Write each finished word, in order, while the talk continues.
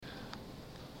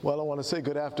Well, I want to say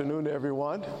good afternoon to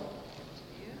everyone.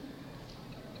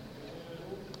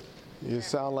 You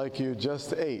sound like you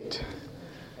just ate.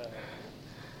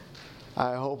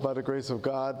 I hope by the grace of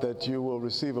God that you will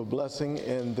receive a blessing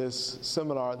in this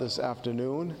seminar this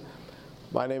afternoon.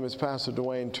 My name is Pastor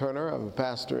Dwayne Turner. I'm a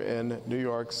pastor in New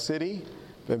York City.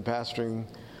 Been pastoring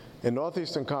in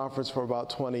Northeastern Conference for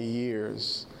about 20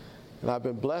 years. And I've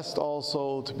been blessed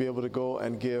also to be able to go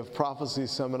and give prophecy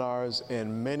seminars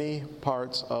in many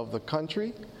parts of the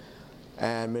country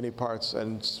and many parts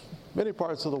of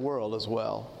the world as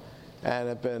well. And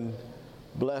have been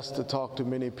blessed to talk to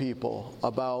many people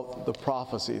about the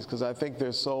prophecies because I think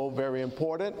they're so very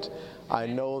important. I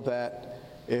know that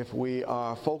if we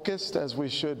are focused as we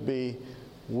should be,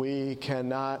 we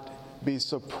cannot be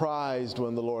surprised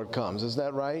when the Lord comes. Is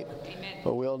that right? Amen.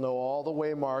 But we'll know all the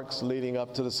waymarks leading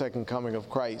up to the second coming of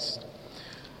Christ.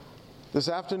 This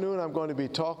afternoon I'm going to be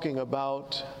talking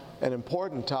about an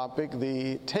important topic,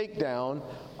 the takedown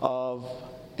of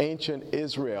ancient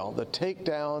Israel. The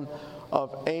takedown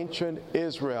of ancient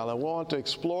Israel. I want to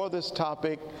explore this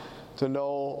topic to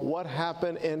know what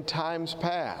happened in times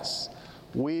past.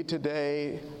 We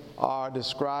today are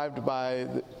described by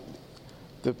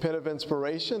the pen of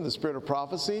inspiration, the spirit of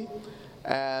prophecy,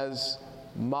 as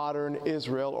modern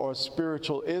Israel or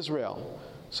spiritual Israel.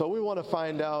 So we want to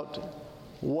find out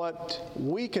what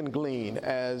we can glean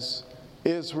as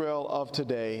Israel of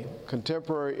today,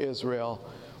 contemporary Israel.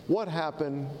 What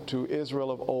happened to Israel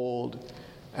of old,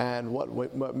 and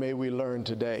what may we learn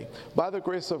today? By the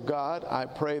grace of God, I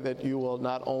pray that you will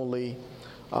not only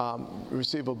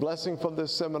receive a blessing from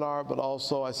this seminar, but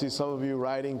also I see some of you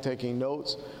writing, taking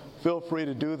notes. Feel free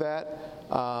to do that.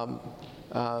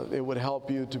 It would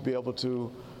help you to be able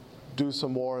to do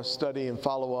some more study and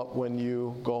follow up when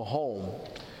you go home.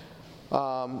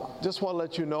 Just want to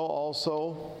let you know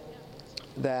also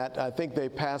that I think they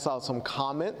pass out some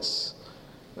comments,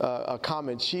 a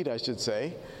comment sheet, I should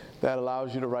say, that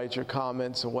allows you to write your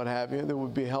comments and what have you. It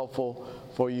would be helpful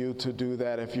for you to do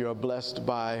that if you're blessed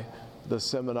by the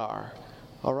seminar.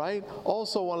 All right.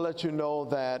 Also want to let you know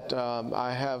that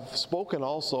I have spoken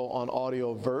also on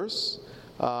Audioverse,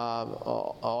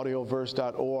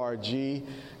 audioverse.org,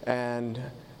 and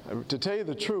to tell you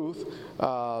the truth,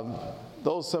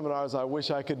 those seminars I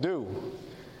wish I could do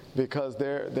because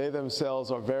they themselves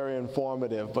are very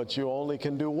informative, but you only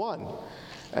can do one.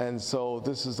 And so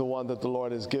this is the one that the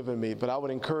Lord has given me. But I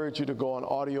would encourage you to go on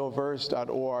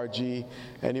audioverse.org,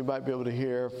 and you might be able to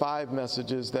hear 5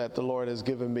 messages that the Lord has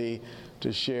given me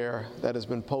to share that has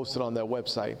been posted on their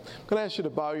website. I'm going to ask you to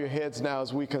bow your heads now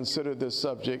as we consider this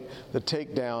subject, the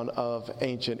takedown of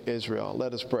ancient Israel.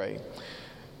 Let us pray.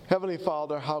 Heavenly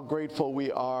Father, how grateful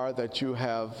we are that you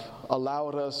have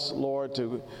allowed us, Lord,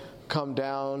 to come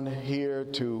down here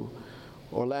to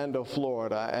Orlando,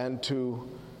 Florida, and to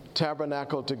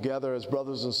tabernacle together as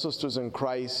brothers and sisters in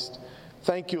Christ.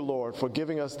 Thank you, Lord, for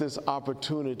giving us this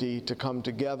opportunity to come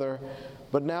together,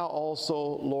 but now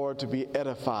also, Lord, to be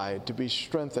edified, to be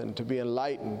strengthened, to be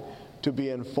enlightened, to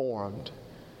be informed.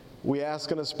 We ask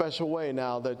in a special way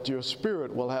now that your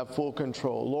Spirit will have full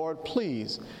control. Lord,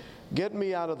 please get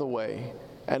me out of the way,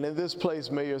 and in this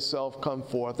place may yourself come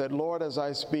forth, that, Lord, as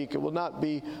I speak, it will not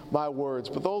be my words,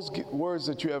 but those words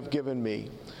that you have given me.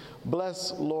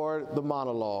 Bless, Lord, the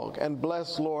monologue, and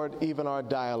bless, Lord, even our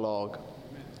dialogue,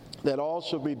 that all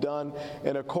shall be done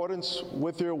in accordance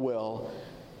with your will.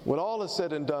 When all is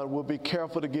said and done, we'll be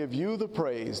careful to give you the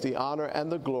praise, the honor,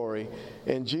 and the glory.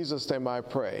 In Jesus' name I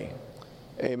pray.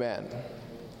 Amen.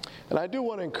 And I do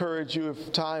want to encourage you,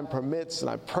 if time permits,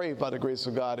 and I pray by the grace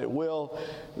of God it will,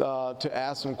 to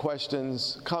ask some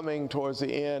questions coming towards the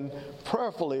end,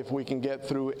 prayerfully if we can get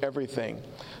through everything.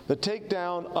 The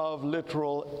takedown of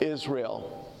literal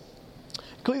Israel.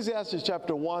 Ecclesiastes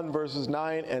chapter 1 verses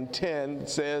 9 and 10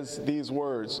 says these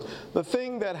words, "The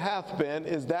thing that hath been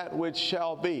is that which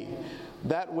shall be.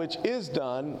 That which is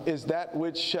done is that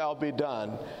which shall be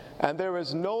done. And there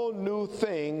is no new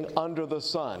thing under the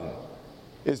sun.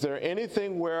 Is there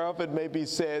anything whereof it may be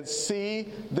said,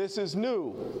 See, this is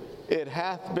new? It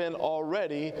hath been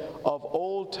already of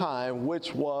old time,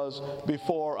 which was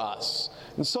before us."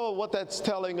 And so what that's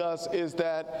telling us is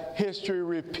that history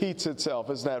repeats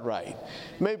itself. Isn't that right?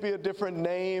 Maybe a different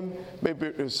name, maybe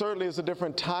it certainly is a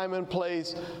different time and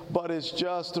place, but it's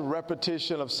just a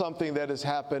repetition of something that has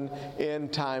happened in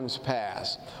times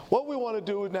past. What we want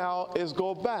to do now is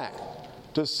go back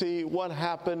to see what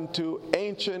happened to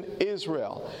ancient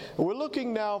Israel. And we're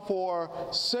looking now for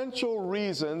central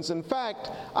reasons. In fact,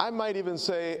 I might even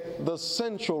say the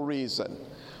central reason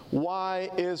why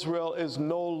Israel is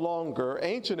no longer,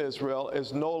 ancient Israel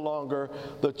is no longer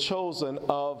the chosen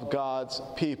of God's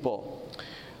people.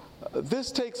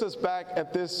 This takes us back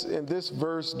in this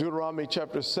verse, Deuteronomy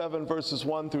chapter 7, verses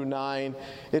 1 through 9.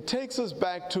 It takes us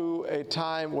back to a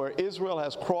time where Israel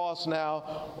has crossed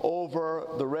now over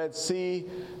the Red Sea.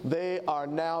 They are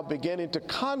now beginning to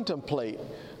contemplate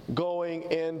going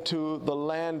into the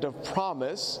land of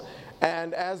promise.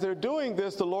 And as they're doing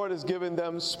this, the Lord is giving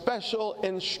them special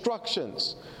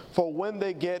instructions for when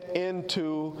they get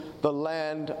into the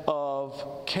land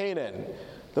of Canaan.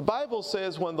 The Bible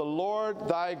says, when the Lord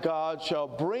thy God shall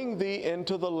bring thee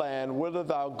into the land whither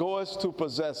thou goest to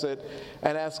possess it,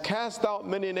 and hast cast out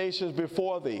many nations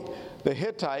before thee, the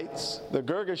Hittites, the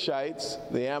Girgashites,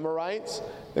 the Amorites,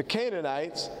 the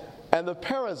Canaanites, and the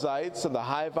Perizzites, and the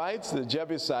Hivites, the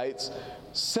Jebusites,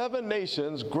 7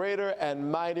 nations greater and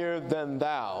mightier than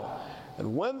thou.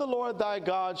 And when the Lord thy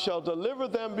God shall deliver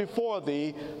them before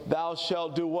thee, thou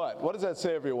shalt do what? What does that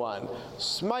say, everyone?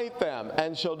 Smite them,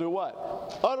 and shall do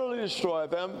what? Utterly destroy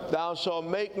them. Thou shalt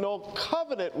make no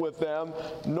covenant with them,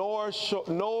 nor show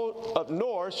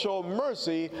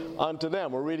mercy unto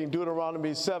them. We're reading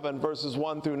Deuteronomy 7, verses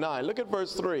 1 through 9. Look at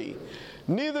verse 3.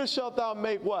 Neither shalt thou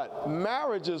make what?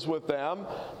 Marriages with them.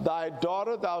 Thy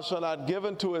daughter thou shalt not give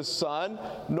unto his son,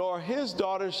 nor his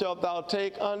daughter shalt thou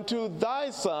take unto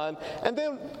thy son. And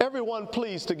then everyone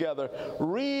please together,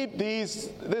 read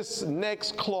this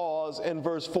next clause in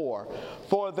verse 4.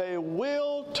 For they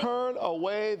will turn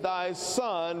away thy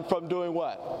son from doing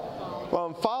what?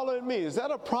 From following me. Is that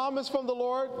a promise from the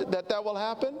Lord that will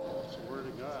happen? It's the word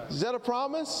of God. Is that a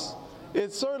promise?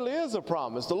 It certainly is a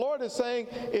promise. The Lord is saying,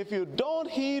 if you don't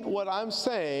heed what I'm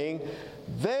saying,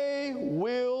 they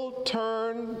will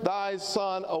turn thy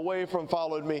son away from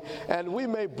following me. And we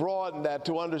may broaden that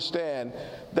to understand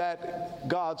that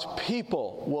God's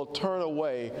people will turn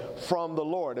away from the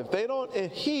Lord if they don't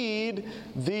heed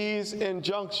these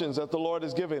injunctions that the Lord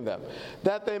is giving them,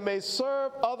 that they may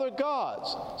serve other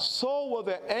gods. So will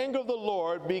the anger of the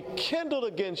Lord be kindled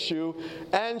against you,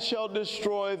 and shall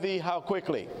destroy thee how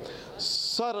quickly?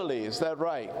 Subtly. Is that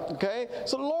right? Okay?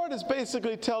 So the Lord is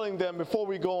basically telling them, before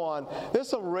we go on, there's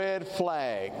some red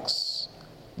flags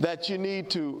that you need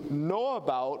to know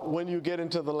about when you get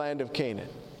into the land of Canaan.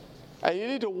 And you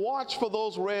need to watch for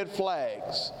those red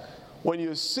flags. When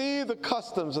you see the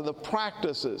customs and the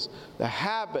practices, the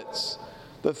habits,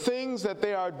 the things that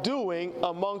they are doing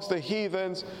amongst the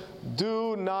heathens,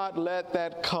 do not let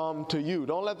that come to you.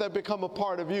 Don't let that become a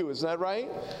part of you. Is that right?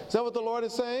 Is that what the Lord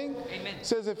is saying? Amen. It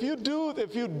says if you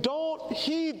don't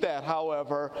heed that,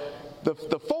 however,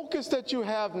 the focus that you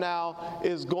have now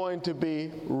is going to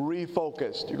be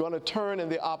refocused. You're going to turn in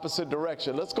the opposite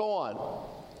direction. Let's go on.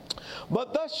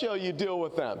 But thus shall you deal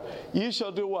with them. Ye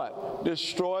shall do what?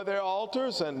 Destroy their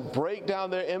altars, and break down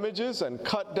their images, and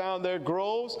cut down their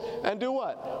groves, and do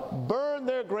what? Burn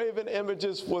their graven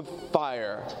images with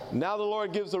fire. Now the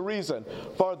Lord gives a reason.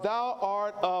 For thou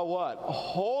art a what?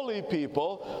 Holy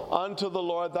people unto the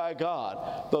Lord thy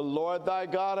God. The Lord thy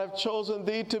God hath chosen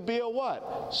thee to be a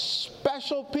what?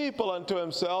 Special people unto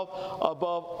himself,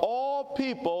 above all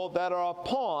people that are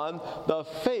upon the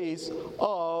face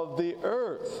of the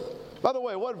earth. By the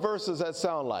way, what verse does that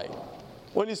sound like?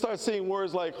 When you start seeing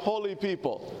words like holy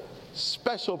people,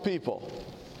 special people.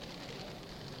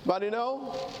 Anybody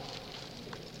know?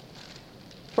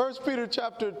 1 Peter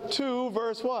chapter 2,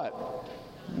 verse what?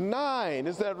 9,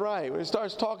 is that right? When it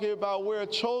starts talking about we're a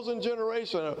chosen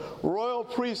generation, a royal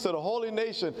priesthood, a holy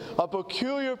nation, a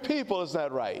peculiar people, is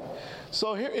that right?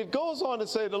 So here it goes on to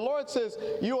say, the Lord says,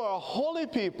 you are a holy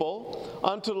people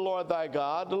unto the Lord thy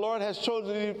God. The Lord has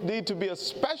chosen thee to be a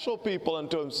special people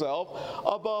unto himself,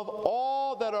 above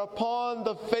all that are upon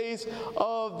the face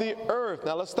of the earth.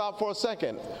 Now let's stop for a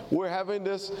second. We're having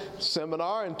this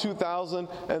seminar in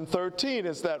 2013,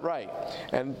 is that right?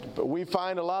 And we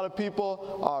find a lot of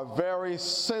people are very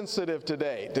sensitive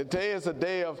today. Today is a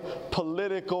day of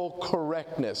political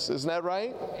correctness. Isn't that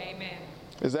right? Amen.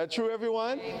 Is that true,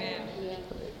 everyone? Amen.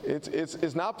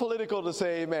 It's not political to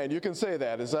say amen. You can say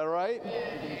that. Is that right?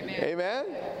 Amen. Amen?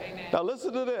 Amen. Now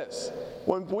listen to this.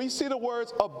 When we see the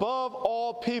words above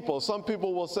all people, some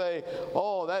people will say,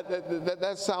 oh,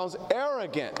 that sounds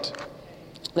arrogant.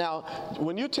 Now,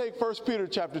 when you take 1 Peter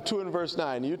chapter 2 and verse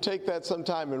 9, you take that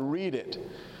sometime and read it.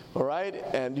 All right?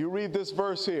 And you read this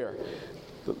verse here.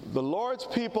 The Lord's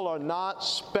people are not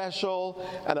special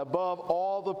and above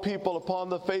all the people upon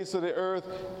the face of the earth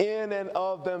in and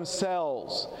of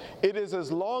themselves. It is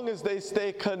as long as they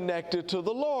stay connected to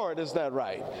the Lord. Is that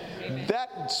right?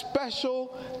 That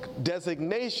special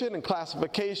designation and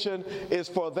classification is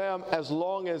for them as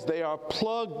long as they are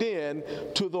plugged in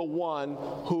to the one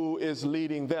who is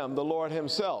leading them, the Lord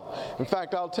himself. In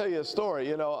fact, I'll tell you a story.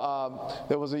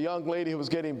 There was a young lady who was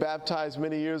getting baptized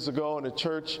many years ago in a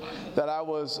church that I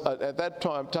was, at that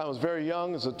time I was very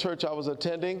young. It was a church I was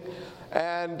attending.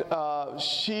 And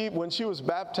when she was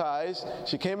baptized,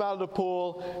 she came out of the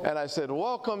pool, and I said,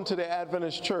 "Welcome to the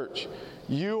Adventist church.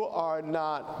 You are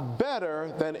not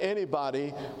better than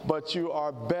anybody, but you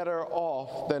are better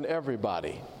off than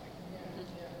everybody."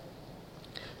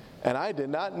 And I did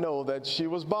not know that she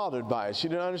was bothered by it. She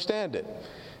didn't understand it.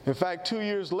 In fact, 2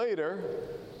 years later,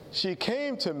 she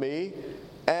came to me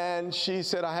and she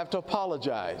said, "I have to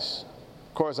apologize."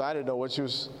 Of course, I didn't know what she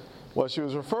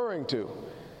was referring to.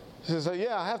 She said,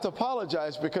 "Yeah, I have to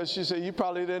apologize," because she said, "You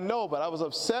probably didn't know, but I was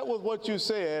upset with what you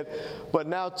said, but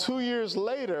now 2 years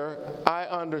later, I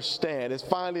understand. It's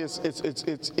finally,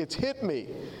 it's hit me.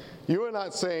 You are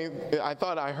not saying, I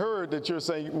thought I heard that you're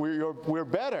saying we're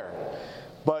better,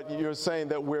 but you're saying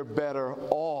that we're better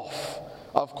off."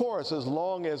 Of course, as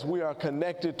long as we are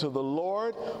connected to the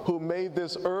Lord who made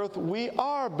this earth, we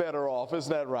are better off.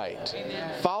 Isn't that right?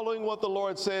 Amen. Following what the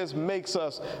Lord says makes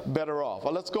us better off.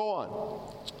 Well, let's go on.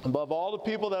 "Above all the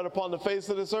people that are upon the face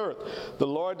of this earth, the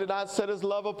Lord did not set his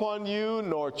love upon you,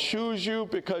 nor choose you,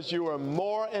 because you were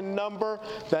more in number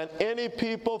than any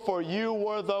people, for you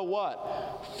were the"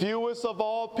 what? "Fewest of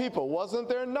all people." Wasn't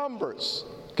there numbers?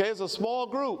 Okay, it's a small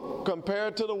group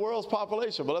compared to the world's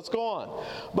population, but let's go on.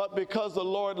 "But because the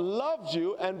Lord loved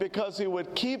you, and because he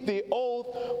would keep the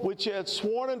oath which he had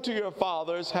sworn unto your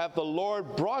fathers, hath the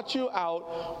Lord brought you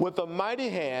out with a mighty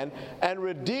hand, and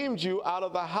redeemed you out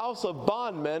of the house of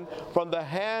bondmen, from the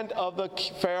hand of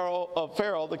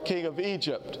Pharaoh, the king of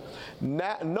Egypt.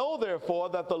 Know therefore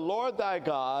that the Lord thy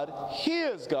God, he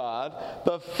is God,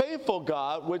 the faithful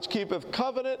God, which keepeth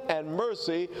covenant and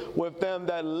mercy with them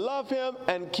that love him,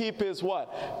 and keep his"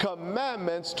 what?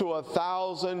 "Commandments to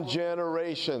 1,000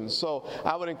 generations." So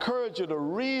I would encourage you to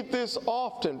read this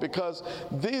often, because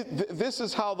this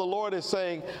is how the Lord is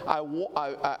saying,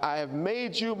 I have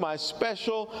made you my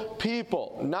special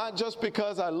people. Not just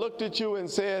because I looked at you and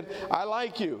said, "I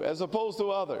like you," as opposed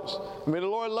to others. I mean, the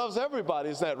Lord loves everybody,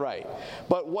 is that right?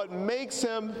 But what makes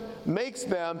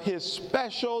them his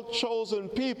special chosen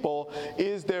people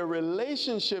is their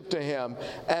relationship to him,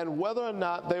 and whether or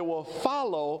not they will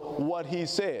follow what he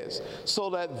says, so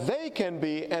that they can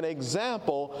be an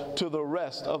example to the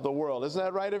rest of the world. Isn't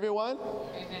that right, everyone?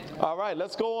 Amen. All right,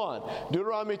 let's go on.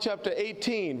 Deuteronomy chapter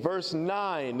 18, verse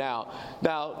 9 now.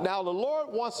 Now the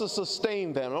Lord wants to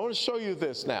sustain them. I want to show you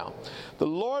this now. The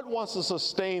Lord wants to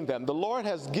sustain them. The Lord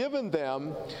has given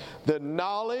them the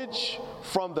knowledge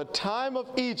from the time of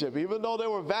Egypt, even though they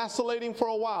were vacillating for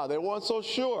a while. They weren't so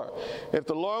sure if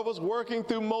the Lord was working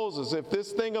through Moses, if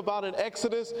this thing about an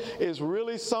Exodus is really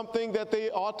something that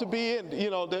they ought to be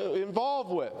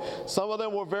involved with. Some of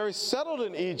them were very settled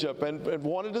in Egypt and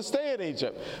wanted to stay in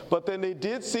Egypt. But then they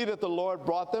did see that the Lord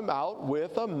brought them out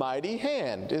with a mighty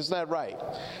hand. Isn't that right?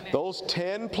 Amen. Those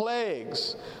 10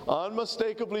 plagues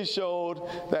unmistakably showed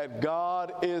that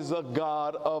God is a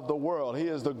God of the world. He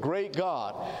is the great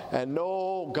God, and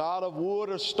no god of wood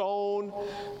or stone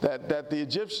that the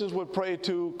Egyptians would pray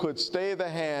to could stay the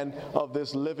hand of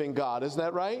this living God. Isn't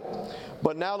that right?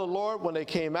 But now the Lord, when they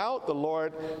came out, the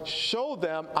Lord showed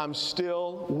them, "I'm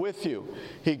still with you."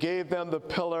 He gave them the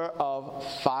pillar of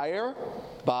fire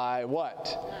by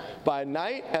what? By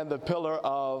night, and the pillar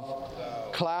of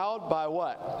cloud by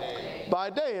what? Day. By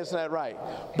day. Isn't that right?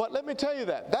 But let me tell you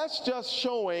that's just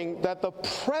showing that the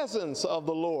presence of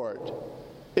the Lord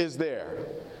is there.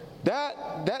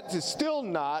 That is still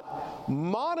not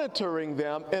monitoring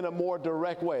them in a more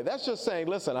direct way. That's just saying,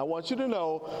 listen, I want you to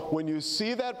know, when you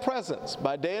see that presence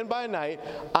by day and by night,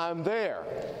 I'm there.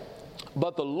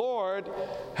 But the Lord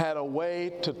had a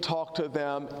way to talk to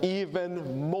them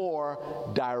even more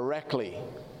directly.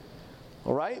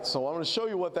 All right, so I'm going to show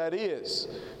you what that is.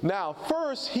 Now,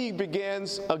 first, he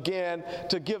begins again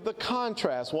to give the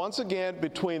contrast, once again,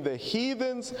 between the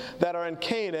heathens that are in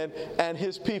Canaan and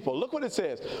his people. Look what it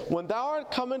says. "When thou art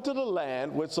come into the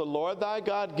land which the Lord thy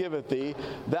God giveth thee,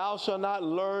 thou shalt not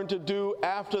learn to do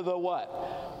after the" what?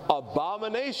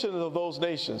 "Abominations of those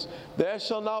nations. There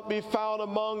shall not be found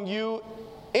among you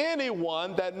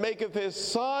anyone that maketh his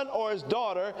son or his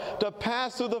daughter to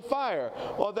pass through the fire,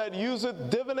 or that useth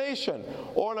divination,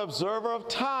 or an observer of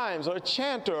times, or a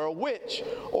chanter, or a witch,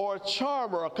 or a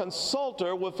charmer, a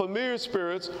consulter with familiar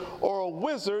spirits, or a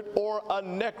wizard, or a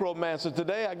necromancer.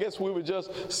 Today, I guess we would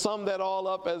just sum that all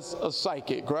up as a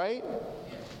psychic, right?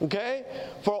 Okay?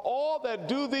 For all that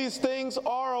do these things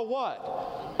are a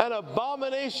what? An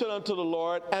abomination unto the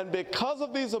Lord, and because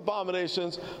of these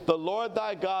abominations, the Lord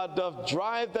thy God doth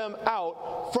drive them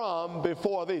out from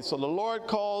before thee. So the Lord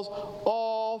calls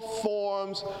all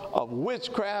forms of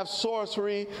witchcraft,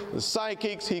 sorcery, the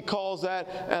psychics, he calls that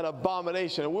an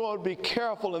abomination. And we want to be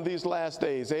careful in these last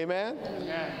days, amen?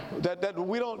 Amen. That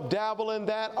we don't dabble in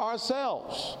that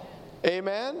ourselves.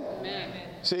 Amen? Amen.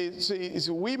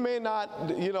 See, we may not,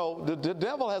 the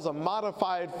devil has a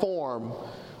modified form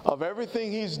of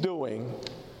everything he's doing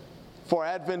for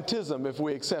Adventism if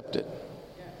we accept it.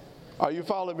 Are you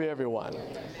following me, everyone?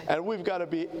 And we've got to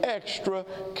be extra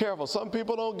careful. Some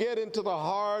people don't get into the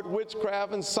hard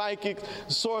witchcraft and psychic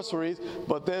sorceries,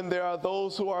 but then there are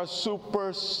those who are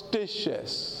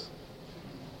superstitious.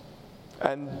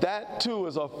 And that too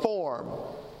is a form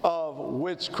of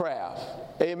witchcraft.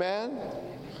 Amen?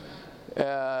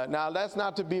 Now, that's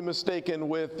not to be mistaken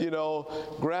with,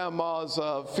 grandma's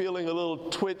feeling a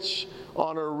little twitch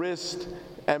on her wrist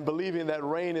and believing that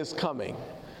rain is coming.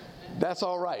 That's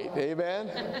all right,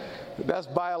 amen? That's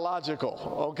biological,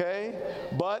 okay?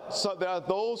 But so there are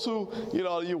those who,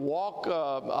 you walk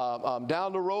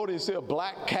down the road and you see a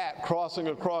black cat crossing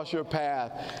across your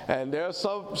path, and there's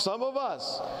some of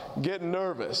us get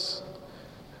nervous.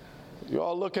 You're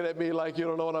all looking at me like you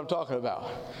don't know what I'm talking about.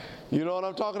 You know what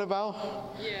I'm talking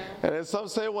about? Yeah. And then some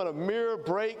say when a mirror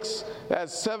breaks,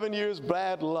 that's 7 years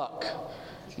bad luck.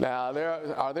 Now,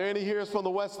 are there any here from the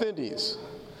West Indies?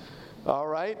 All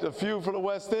right, a few from the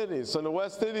West Indies. So in the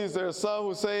West Indies, there are some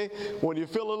who say when you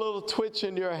feel a little twitch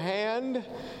in your hand,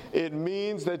 it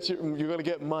means that you're going to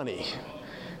get money.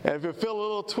 And if you feel a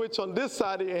little twitch on this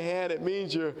side of your hand, it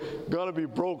means you're going to be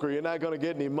broke or you're not going to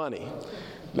get any money.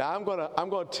 Now, I'm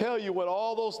going to tell you what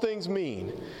all those things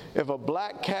mean. If a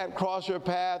black cat crosses your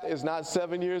path, it's not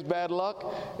 7 years bad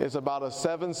luck. It's about a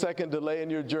 7-second delay in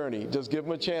your journey. Just give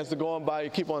them a chance to go on by. You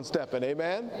keep on stepping.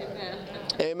 Amen? Amen.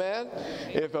 Amen?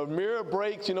 If a mirror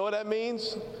breaks, you know what that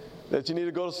means? That you need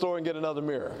to go to the store and get another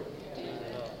mirror.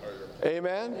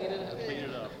 Amen? Clean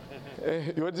it up.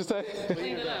 What'd you say?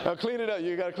 Clean it up. Clean it up.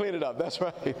 You got to clean it up. That's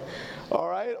right. All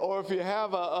right. Or if you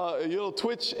have a little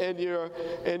twitch in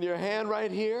your hand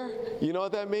right here, you know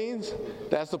what that means?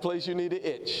 That's the place you need to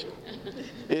itch.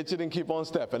 Itch it and keep on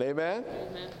stepping. Amen?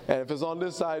 Amen. And if it's on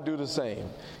this side, do the same.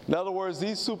 In other words,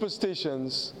 these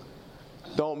superstitions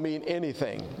don't mean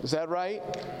anything. Is that right?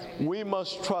 We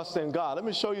must trust in God. Let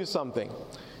me show you something.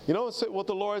 You know what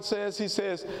the Lord says? He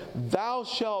says, "Thou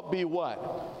shalt be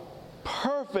what?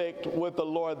 Perfect with the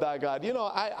Lord thy God."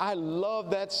 I love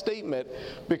that statement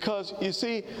because, you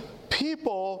see,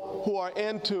 people who are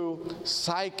into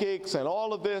psychics and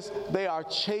all of this, they are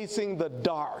chasing the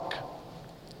dark.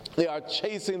 They are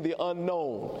chasing the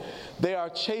unknown. They are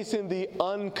chasing the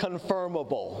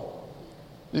unconfirmable.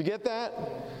 You get that?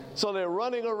 So they're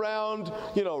running around,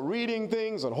 reading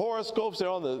things and horoscopes. They're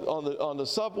on the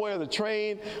subway or the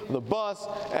train, or the bus,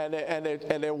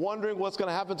 and they're wondering what's going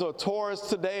to happen to a Taurus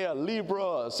today, a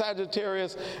Libra, a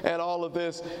Sagittarius, and all of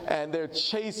this. And they're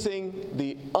chasing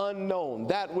the unknown,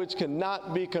 that which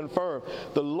cannot be confirmed.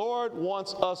 The Lord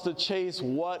wants us to chase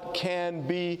what can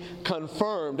be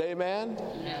confirmed. Amen?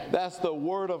 That's the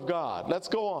Word of God. Let's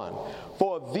go on.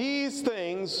 For these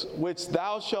things which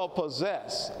thou shalt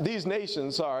possess, these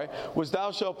nations, which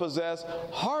thou shalt possess,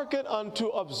 hearken unto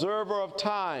observer of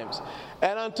times,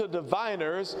 and unto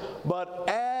diviners. But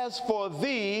as for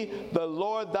thee, the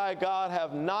Lord thy God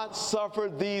hath not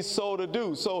suffered thee so to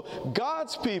do. So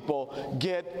God's people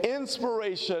get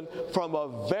inspiration from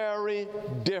a very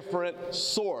different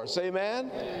source.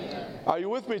 Amen? Amen. Are you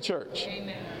with me, church?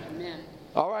 Amen. Amen.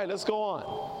 All right, let's go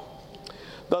on.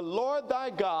 The Lord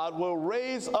thy God will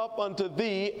raise up unto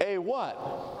thee a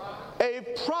what? A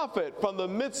prophet from the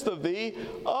midst of thee,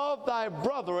 of thy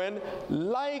brethren,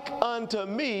 like unto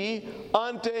me.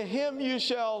 Unto him you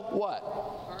shall what?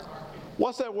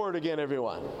 What's that word again,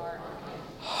 everyone?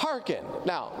 Hearken.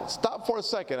 Now, stop for a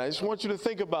second. I just want you to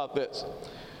think about this.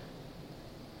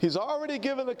 He's already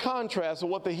given the contrast of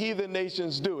what the heathen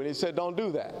nations do, and he said, don't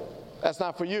do that. That's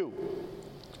not for you.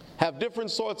 Have different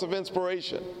sorts of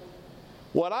inspiration.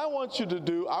 What I want you to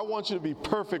do, I want you to be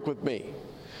perfect with me.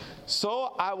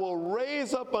 So I will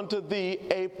raise up unto thee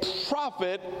a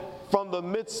prophet from the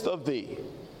midst of thee.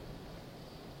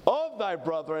 of thy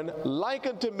brethren, like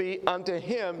unto me, unto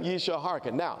him ye shall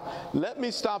hearken. Now, let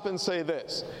me stop and say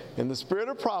this. In the spirit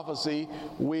of prophecy,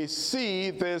 we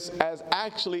see this as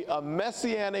actually a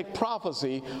messianic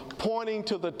prophecy pointing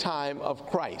to the time of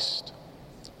Christ.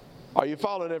 Are you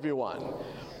following, everyone?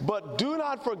 But do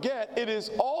not forget, it is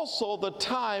also the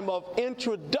time of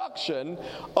introduction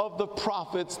of the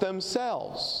prophets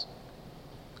themselves.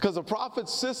 Because the prophet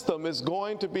system is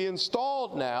going to be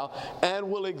installed now and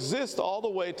will exist all the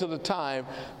way to the time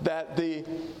that the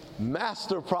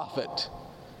master prophet,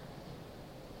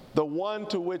 the one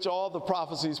to which all the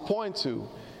prophecies point to,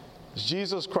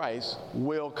 Jesus Christ,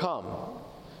 will come.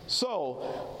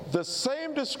 So, the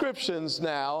same descriptions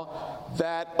now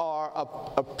that are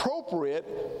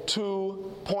appropriate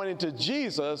to pointing to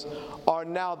Jesus are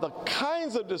now the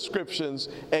kinds of descriptions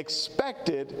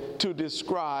expected to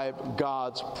describe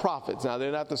God's prophets. Now,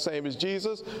 they're not the same as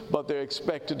Jesus, but they're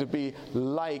expected to be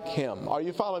like him. Are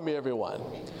you following me, everyone?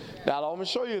 Now, I'm going to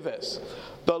show you this.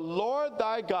 The Lord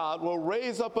thy God will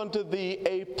raise up unto thee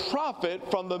a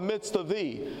prophet from the midst of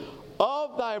thee,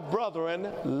 of thy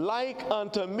brethren, like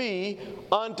unto me,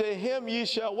 unto him ye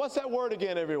shall, what's that word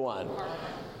again, everyone?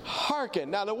 Hearken.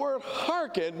 Now, the word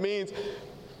hearken means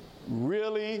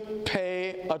really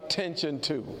pay attention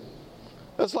to.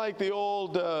 It's like the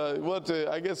old, the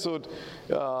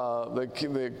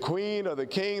queen or the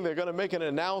king, they're going to make an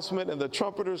announcement and the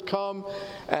trumpeters come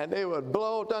and they would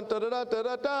blow, dun, da, da, da, da,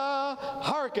 da, da,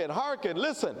 hearken, hearken,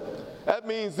 listen. That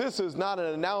means this is not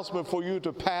an announcement for you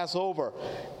to pass over.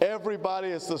 Everybody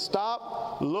is to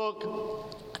stop, look,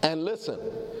 and listen.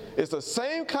 It's the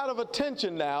same kind of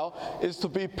attention now is to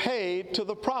be paid to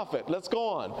the prophet. Let's go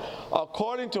on.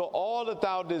 According to all that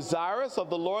thou desirest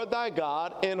of the Lord thy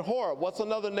God in Horeb. What's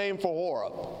another name for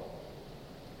Horeb?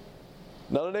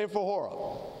 Another name for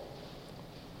Horeb.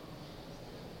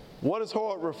 What is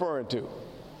Horeb referring to?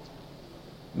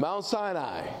 Mount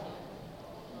Sinai.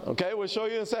 Okay, we'll show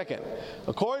you in a second.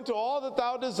 According to all that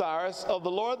thou desirest of the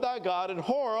Lord thy God in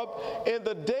Horeb, in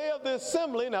the day of the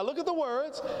assembly, now look at the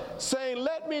words, saying,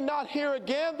 let me not hear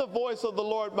again the voice of the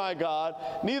Lord my God,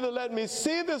 neither let me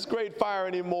see this great fire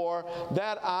anymore,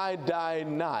 that I die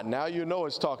not. Now you know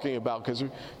it's talking about, because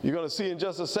you're going to see in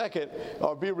just a second,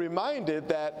 or be reminded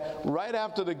that right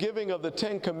after the giving of the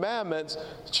 10 Commandments,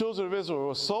 the children of Israel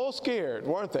were so scared,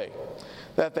 weren't they,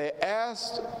 that they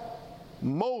asked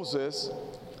Moses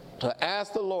to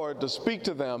ask the Lord to speak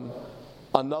to them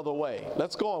another way.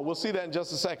 Let's go on. We'll see that in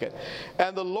just a second.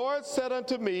 And the Lord said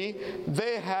unto me,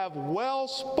 they have well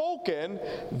spoken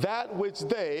that which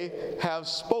they have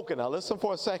spoken. Now listen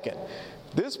for a second.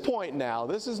 This point now,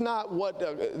 this is not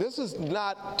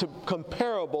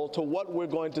comparable to what we're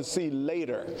going to see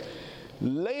later.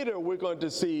 Later, we're going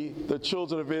to see the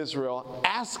children of Israel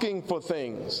asking for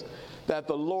things that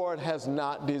the Lord has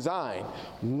not designed.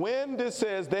 When this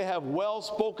says they have well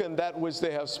spoken that which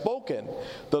they have spoken,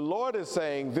 the Lord is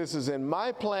saying, this is in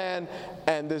my plan,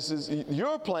 and this is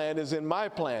your plan is in my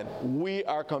plan. We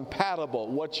are compatible.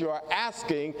 What you are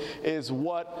asking is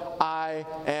what I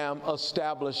am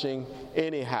establishing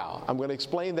anyhow. I'm going to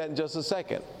explain that in just a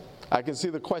second. I can see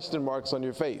the question marks on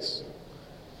your face.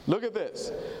 Look at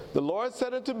this. The Lord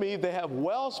said unto me, they have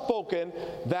well spoken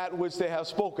that which they have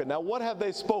spoken. Now, what have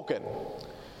they spoken?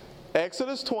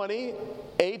 Exodus 20,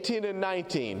 18 and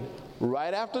 19.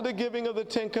 Right after the giving of the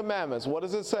 10 Commandments, what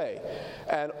does it say?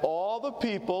 And all the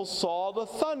people saw the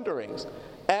thunderings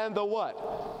and the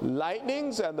what?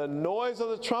 Lightnings and the noise of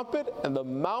the trumpet and the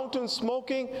mountain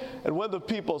smoking. And when the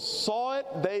people saw it,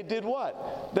 they did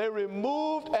what? They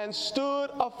removed and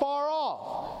stood afar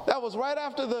off. That was right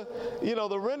after the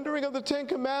rendering of the 10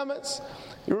 Commandments.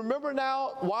 You remember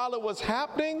now, while it was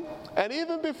happening, and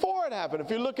even before it happened, if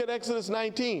you look at Exodus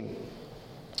 19,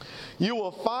 you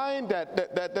will find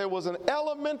that there was an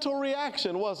elemental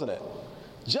reaction, wasn't it?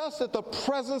 Just at the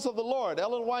presence of the Lord.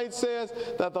 Ellen White says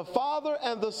that the Father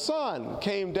and the Son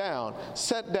came down,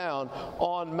 sat down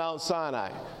on Mount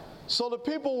Sinai. So the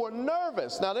people were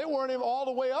nervous. Now, they weren't even all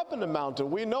the way up in the mountain.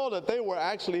 We know that they were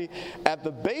actually at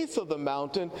the base of the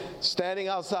mountain, standing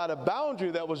outside a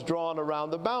boundary that was drawn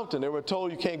around the mountain. They were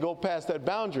told you can't go past that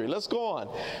boundary. Let's go on.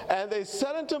 And they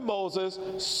said unto Moses,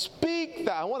 speak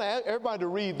thou. I want everybody to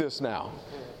read this now,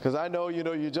 because I know,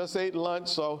 you just ate lunch,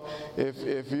 so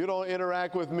if you don't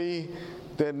interact with me,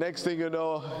 then next thing you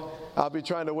know, I'll be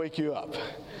trying to wake you up.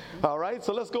 All right,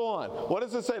 so let's go on. What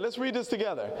does it say? Let's read this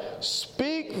together.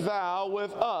 Speak thou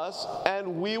with us,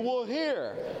 and we will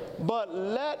hear. But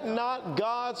let not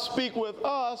God speak with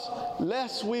us,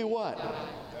 lest we what?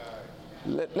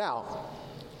 Now,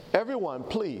 everyone,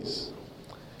 please,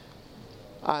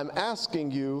 I'm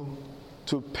asking you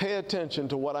to pay attention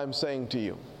to what I'm saying to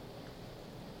you.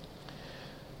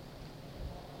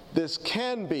 this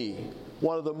can be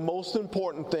one of the most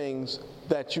important things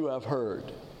that you have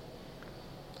heard.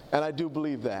 And I do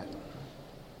believe that.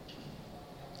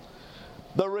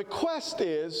 The request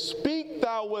is, speak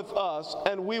thou with us,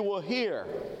 and we will hear.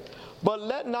 But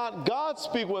let not God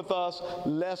speak with us,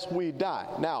 lest we die.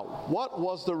 Now, what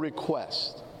was the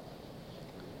request?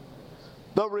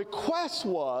 The request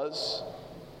was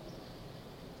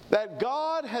that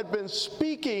God had been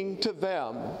speaking to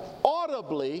them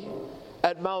audibly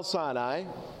at Mount Sinai.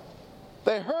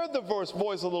 They heard the voice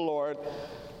of the Lord,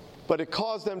 but it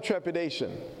caused them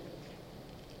trepidation.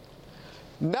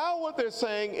 Now what they're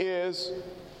saying is,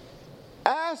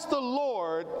 ask the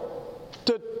Lord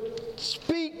to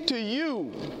speak to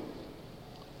you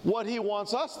what he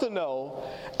wants us to know,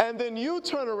 and then you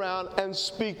turn around and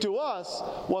speak to us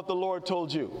what the Lord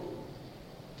told you.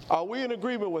 Are we in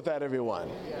agreement with that, everyone?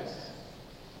 Yes.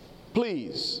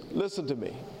 Please, listen to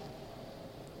me.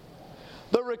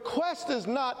 The request is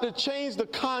not to change the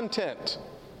content.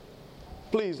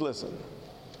 Please listen.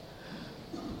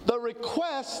 The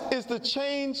request is to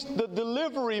change the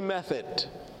delivery method.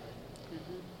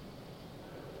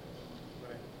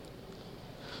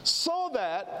 So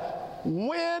that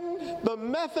when the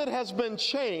method has been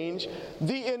changed,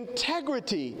 the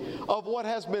integrity of what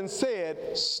has been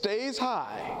said stays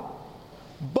high,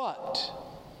 but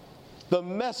the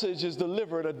message is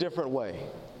delivered a different way.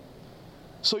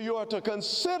 So you are to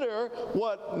consider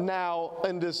what now,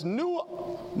 in this new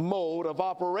mode of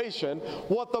operation,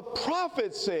 what the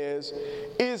prophet says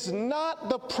is not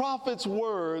the prophet's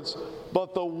words,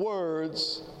 but the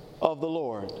words of the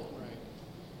Lord.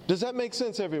 Does that make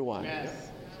sense, everyone? Yes.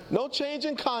 No change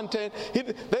in content. They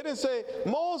didn't say,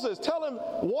 Moses, tell him,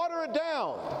 water it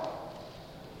down.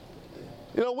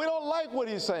 You know, we don't like what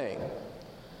he's saying.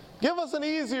 Give us an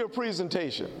easier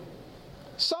presentation.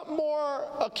 Something more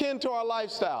akin to our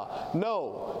lifestyle.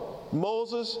 No.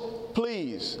 Moses,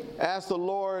 please ask the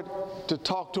Lord to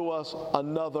talk to us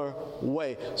another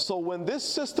way. So when this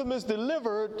system is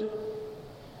delivered,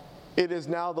 it is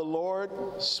now the Lord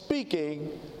speaking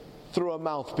through a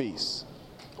mouthpiece.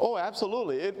 Oh,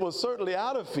 absolutely. It was certainly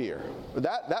out of fear.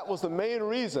 That was the main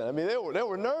reason. I mean, they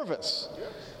were nervous.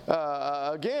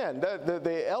 Again,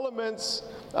 the elements,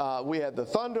 we had the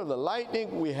thunder, the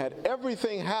lightning, we had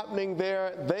everything happening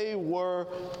there. They were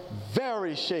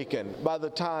very shaken by the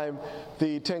time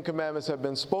the Ten Commandments had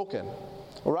been spoken.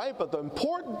 All right? But the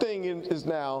important thing is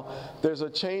now there's a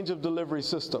change of delivery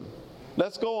system.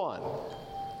 Let's go on.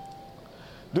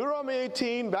 Deuteronomy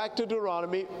 18, back to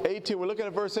Deuteronomy 18, we're looking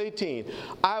at verse 18.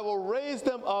 I will raise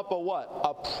them up a what?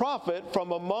 A prophet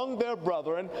from among their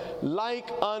brethren, like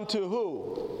unto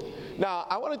who? Now,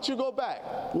 I want you to go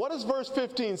back. What does verse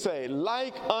 15 say?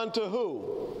 Like unto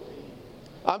who?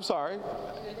 I'm sorry,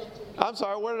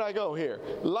 where did I go here?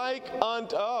 Like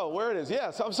unto, where it is.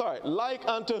 Yes, I'm sorry. Like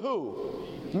unto who?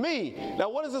 Me. Now,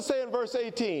 what does it say in verse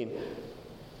 18?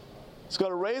 It's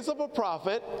going to raise up a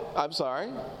prophet.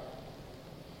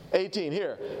 18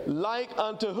 here. Like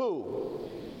unto who?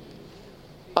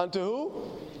 Unto who?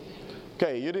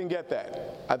 Okay, you didn't get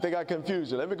that. I think I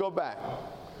confused you. Let me go back.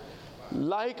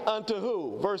 Like unto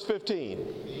who? Verse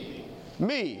 15.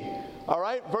 Me. All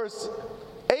right, verse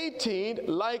 18.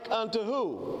 Like unto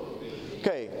who?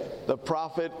 Okay, the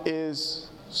prophet is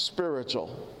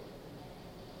spiritual.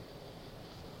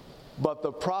 But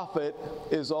the prophet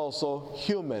is also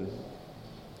human.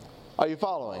 Are you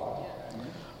following?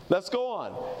 Let's go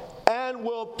on. And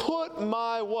will put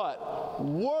my what?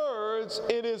 Words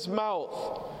in his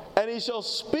mouth. And he shall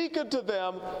speak unto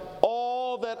them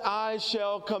all that I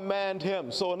shall command him.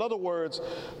 So in other words,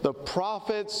 the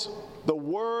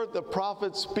word the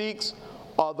prophet speaks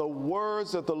are the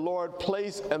words that the Lord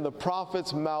placed in the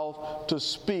prophet's mouth to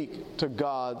speak to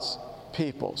God's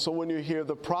people. So when you hear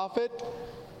the prophet,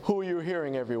 who are you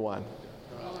hearing, everyone?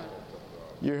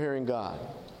 You're hearing God.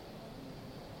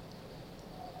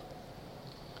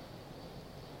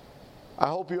 I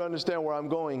hope you understand where I'm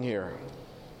going here.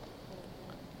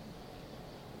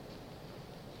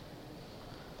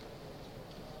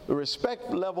 The respect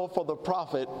level for the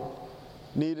prophet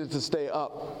needed to stay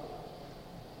up.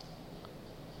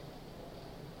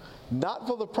 Not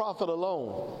for the prophet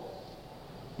alone,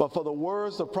 but for the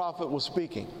words the prophet was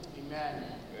speaking. Amen.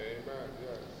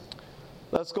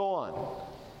 Let's go on.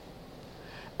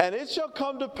 And it shall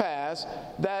come to pass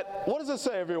that, what does it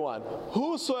say, everyone?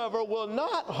 Whosoever will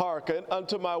not hearken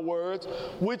unto my words,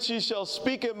 which ye shall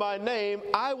speak in my name,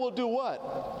 I will do what?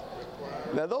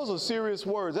 Require. Now, those are serious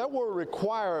words. That word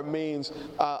require means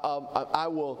I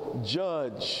will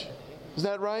judge. Is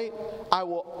that right? I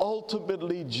will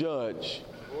ultimately judge.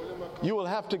 You will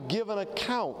have to give an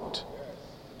account.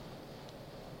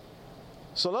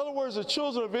 So in other words, the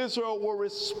children of Israel were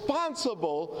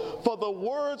responsible for the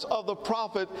words of the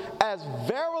prophet as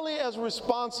verily as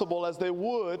responsible as they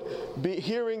would be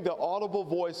hearing the audible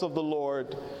voice of the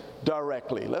Lord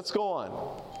directly. Let's go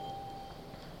on.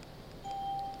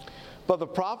 But the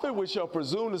prophet which shall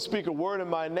presume to speak a word in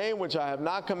my name, which I have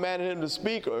not commanded him to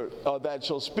speak, or that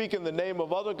shall speak in the name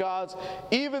of other gods,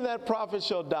 even that prophet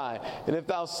shall die. And if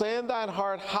thou say in thine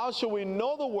heart, how shall we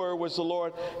know the word which the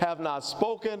Lord hath not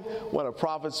spoken? When a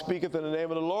prophet speaketh in the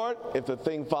name of the Lord, if the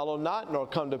thing follow not, nor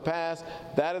come to pass,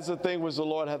 that is the thing which the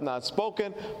Lord hath not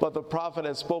spoken, but the prophet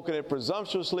hath spoken it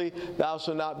presumptuously, thou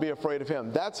shalt not be afraid of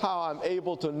him. That's how I'm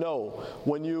able to know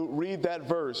when you read that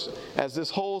verse, as this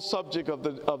whole subject of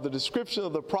the description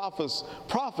of the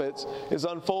prophets is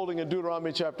unfolding in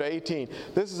Deuteronomy chapter 18.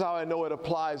 This is how I know it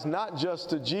applies not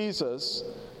just to Jesus,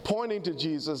 pointing to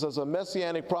Jesus as a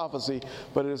messianic prophecy,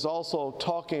 but it is also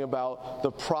talking about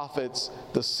the prophets,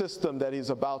 the system that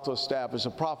he's about to establish, a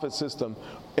prophet system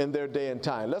in their day and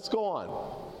time. Let's go on.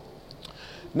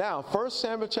 Now, 1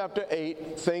 Samuel chapter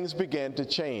 8, things began to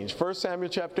change. 1 Samuel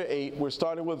chapter 8, we're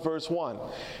starting with verse 1.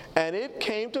 And it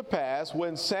came to pass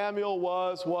when Samuel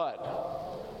was what?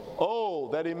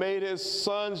 Old, that he made his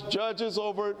sons judges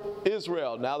over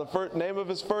Israel. Now the name of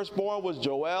his firstborn was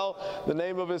Joel, the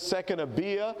name of his second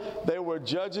Abiah. They were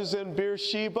judges in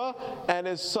Beersheba, and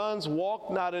his sons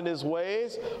walked not in his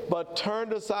ways, but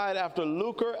turned aside after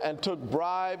lucre and took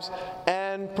bribes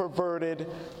and perverted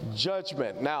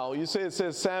judgment. Now you say it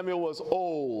says Samuel was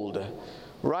old.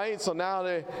 Right? So now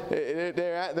they're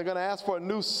going to ask for a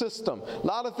new system. A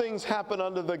lot of things happen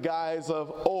under the guise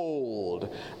of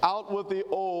old. Out with the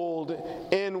old,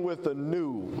 in with the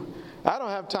new. I don't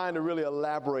have time to really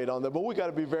elaborate on that, but we got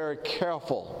to be very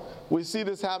careful. We see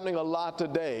this happening a lot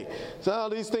today. So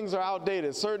these things are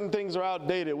outdated. Certain things are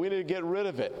outdated. We need to get rid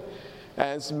of it.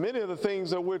 And many of the things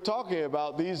that we're talking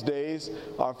about these days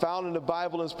are found in the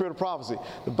Bible and Spirit of Prophecy.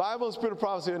 The Bible and Spirit of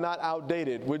Prophecy are not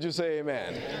outdated. Would you say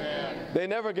amen? Amen. They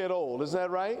never get old. Isn't that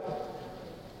right?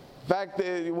 In fact,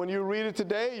 when you read it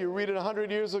today, you read it 100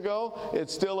 years ago, it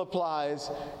still applies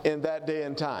in that day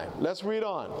and time. Let's read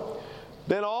on.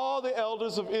 Then all the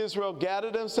elders of Israel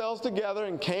gathered themselves together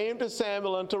and came to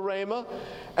Samuel unto Ramah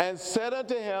and said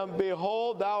unto him,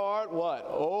 Behold, thou art what?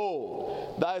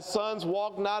 Old. Thy sons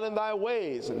walk not in thy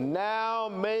ways. Now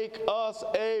make us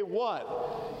a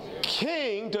what?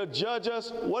 King to judge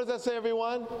us. What does that say,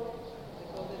 everyone?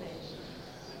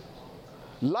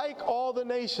 Like all the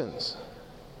nations.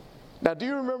 Now, do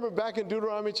you remember back in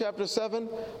Deuteronomy chapter 7,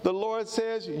 the Lord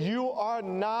says, you are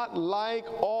not like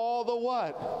all the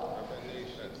what?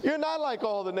 You're not like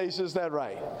all the nations, is that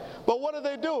right? But what are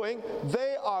they doing?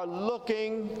 They are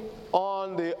looking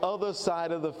on the other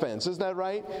side of the fence. Isn't that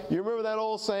right? You remember that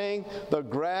old saying, the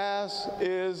grass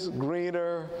is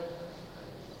greener.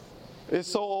 It's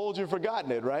so old you've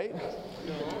forgotten it, right?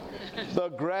 The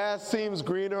grass seems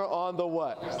greener on the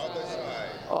what? Other side.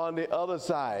 On the other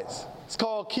sides. It's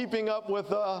called keeping up with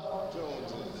the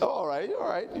Joneses. All right.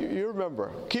 You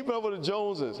remember. Keeping up with the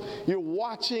Joneses. You're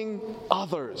watching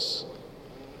others.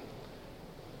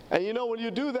 And you know, when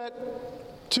you do that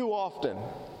too often,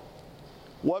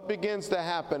 what begins to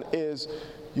happen is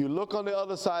you look on the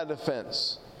other side of the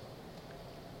fence.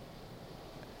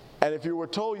 And if you were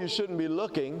told you shouldn't be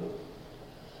looking,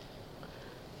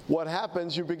 what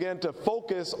happens, you begin to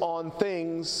focus on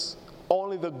things,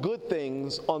 only the good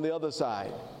things on the other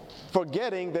side,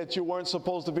 forgetting that you weren't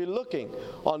supposed to be looking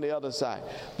on the other side.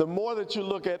 The more that you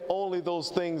look at only those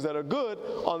things that are good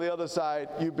on the other side,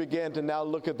 you begin to now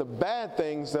look at the bad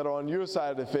things that are on your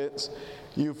side of the fence.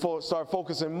 You start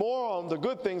focusing more on the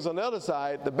good things on the other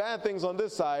side, the bad things on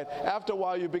this side. After a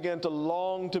while, you begin to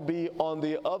long to be on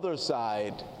the other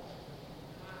side.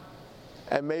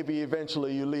 And maybe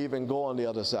eventually you leave and go on the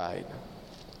other side.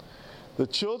 The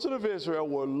children of Israel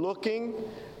were looking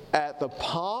at the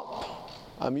pomp.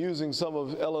 I'm using some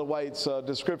of Ellen White's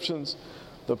descriptions.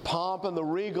 The pomp and the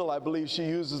regal, I believe she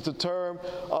uses the term,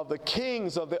 of the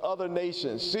kings of the other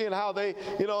nations. Seeing how they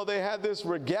had this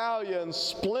regalia and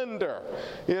splendor,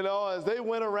 as they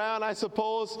went around, I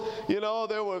suppose, it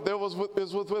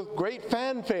was with great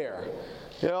fanfare.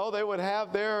 They would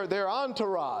have their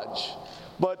entourage.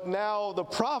 But now the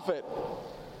prophet,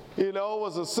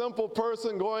 was a simple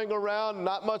person going around,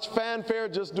 not much fanfare,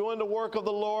 just doing the work of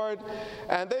the Lord.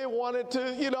 And they wanted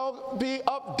to, be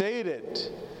updated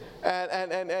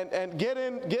and get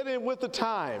in with the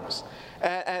times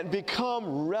and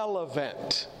become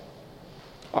relevant.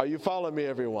 Are you following me,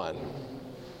 everyone?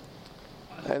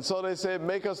 And so they said,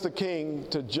 make us the king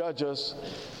to judge us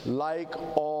like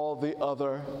all the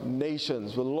other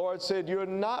nations. But the Lord said, you're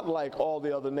not like all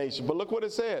the other nations. But look what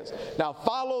it says. Now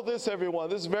follow this, everyone.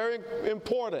 This is very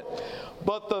important.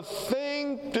 But the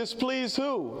thing displeased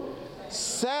who?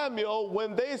 Samuel,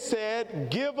 when they said,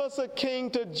 give us a king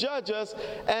to judge us,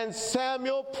 and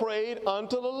Samuel prayed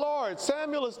unto the Lord.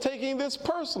 Samuel is taking this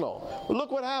personal.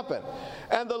 Look what happened.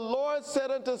 And the Lord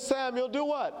said unto Samuel, do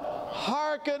what?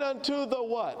 Hearken unto the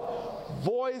what?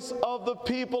 Voice of the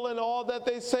people and all that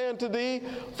they say unto thee,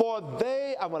 for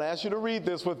they, I'm going to ask you to read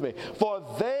this with me, for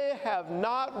they have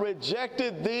not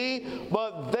rejected thee,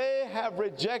 but they have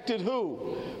rejected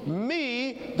who?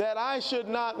 Me, that I should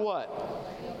not what?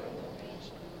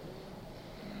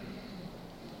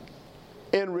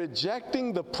 In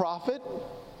rejecting the prophet,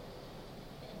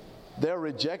 they're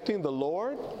rejecting the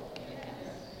Lord.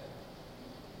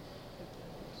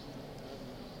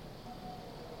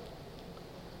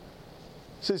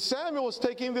 See, Samuel was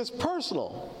taking this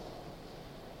personal.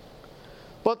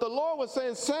 But the Lord was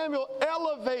saying, Samuel,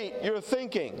 elevate your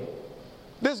thinking.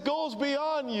 This goes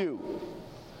beyond you.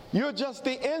 You're just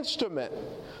the instrument.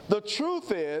 The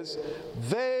truth is,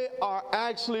 they are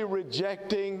actually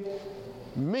rejecting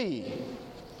me.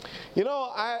 You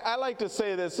know, I like to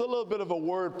say this, a little bit of a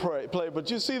word play, but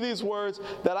you see these words,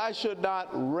 that I should not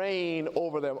reign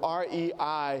over them,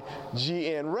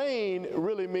 R-E-I-G-N. Reign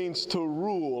really means to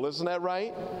rule, isn't that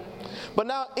right? But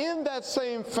now in that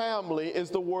same family is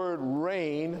the word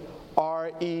reign,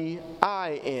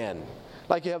 R-E-I-N.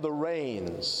 Like you have the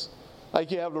reins,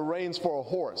 like you have the reins for a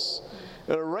horse.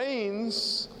 The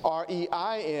reins,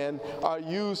 R-E-I-N, are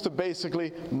used to basically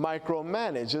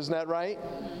micromanage, isn't that right?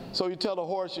 So you tell the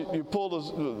horse, you pull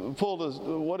this,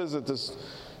 what is it, this,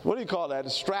 what do you call that, a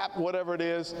strap, whatever it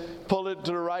is, pull it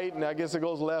to the right, and I guess it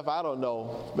goes left, I don't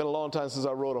know. It's been a long time since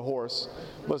I rode a horse,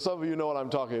 but some of you know what I'm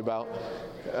talking about.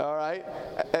 All right?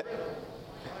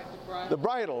 The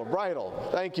bridle,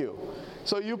 thank you.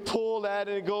 So you pull that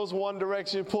and it goes one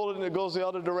direction, you pull it and it goes the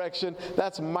other direction.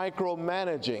 That's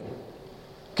micromanaging.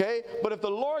 Okay, but if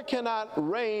the Lord cannot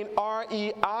reign,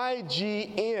 R-E-I-G-N,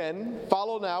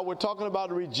 follow now, we're talking about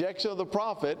the rejection of the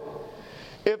prophet.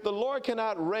 If the Lord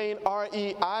cannot reign,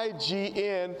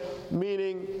 R-E-I-G-N,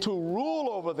 meaning to rule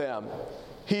over them,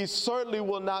 he certainly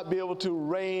will not be able to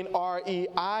reign,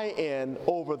 R-E-I-N,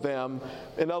 over them.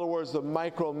 In other words, the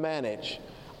micromanage.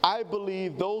 I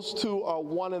believe those two are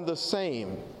one and the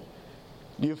same.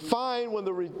 You find when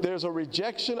there's a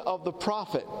rejection of the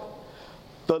prophet,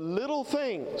 the little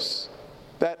things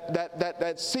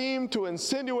that seem to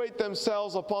insinuate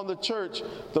themselves upon the church,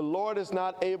 the Lord is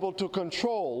not able to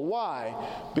control. Why?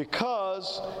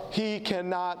 Because he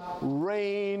cannot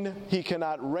reign,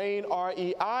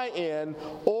 R-E-I-N,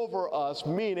 over us,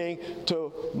 meaning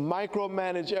to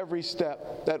micromanage every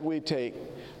step that we take.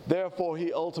 Therefore,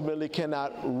 he ultimately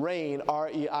cannot reign,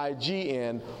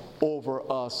 R-E-I-G-N, over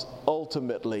us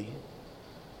ultimately.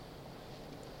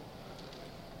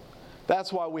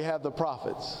 That's why we have the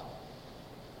prophets.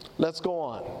 Let's go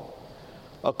on.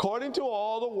 According to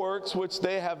all the works which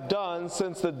they have done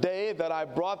since the day that I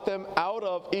brought them out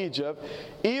of Egypt,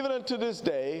 even unto this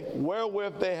day,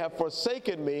 wherewith they have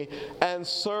forsaken me and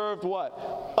served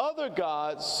what? Other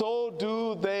gods, so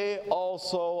do they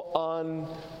also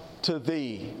unto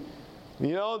thee.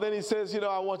 You know, then he says,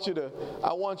 I want you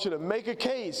to make a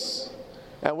case.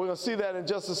 And we're going to see that in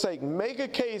just a sec. Make a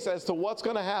case as to what's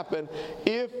going to happen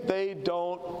if they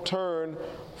don't turn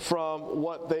from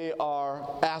what they are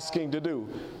asking to do.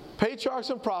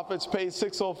 Patriarchs and Prophets, page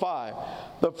 605.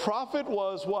 The prophet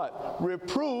was what?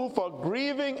 Reproved for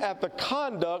grieving at the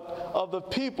conduct of the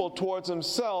people towards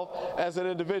himself as an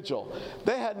individual.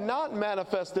 They had not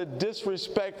manifested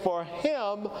disrespect for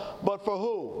him, but for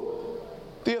who?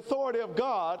 The authority of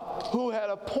God, who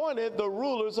had appointed the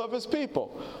rulers of his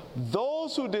people.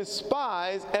 Those who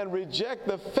despise and reject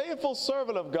the faithful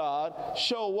servant of God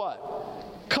show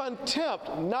what?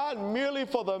 Contempt, not merely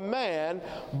for the man,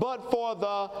 but for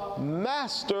the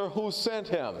master who sent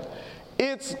him.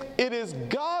 It is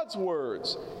God's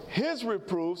words, his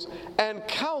reproofs, and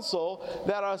counsel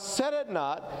that are set at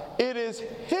naught. It is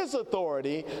his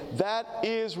authority that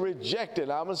is rejected.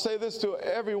 Now, I'm going to say this to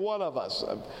every one of us.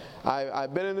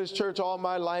 I've been in this church all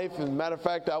my life. As a matter of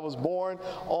fact, I was born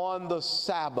on the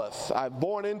Sabbath. I was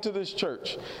born into this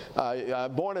church.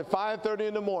 Born at 5:30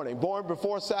 in the morning, born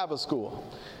before Sabbath school.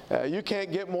 You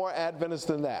can't get more Adventist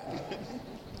than that.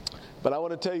 But I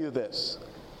want to tell you this.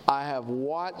 I have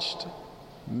watched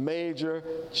major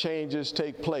changes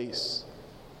take place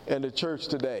in the church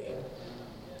today.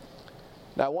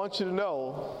 Now, I want you to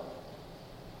know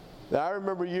Now, I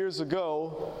remember years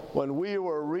ago when we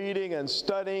were reading and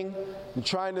studying and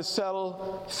trying to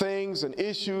settle things and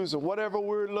issues and whatever we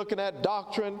were looking at,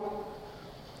 doctrine,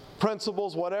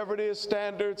 principles, whatever it is,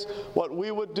 standards, what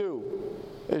we would do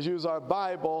is use our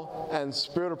Bible and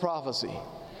spirit of prophecy.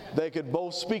 They could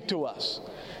both speak to us.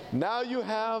 Now you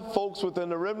have folks within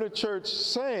the remnant church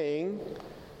saying,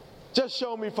 just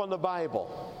show me from the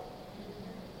Bible.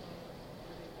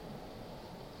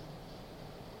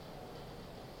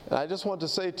 And I just want to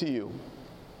say to you,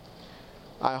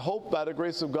 I hope by the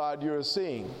grace of God you are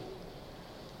seeing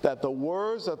that the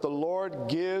words that the Lord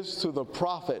gives to the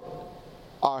prophet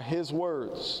are his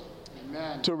words.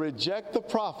 Amen. To reject the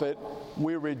prophet,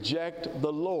 we reject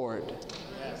the Lord.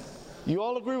 Yes. You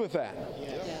all agree with that?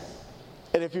 Yes.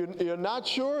 And if you're not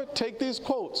sure, take these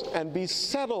quotes and be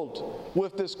settled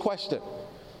with this question.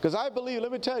 Because I believe,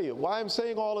 let me tell you why I'm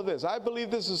saying all of this. I believe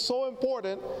this is so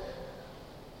important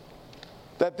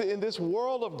that in this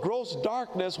world of gross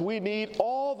darkness, we need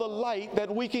all the light that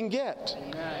we can get.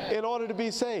 Amen. In order to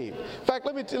be saved. In fact,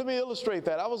 let me illustrate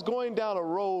that. I was going down a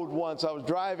road once. I was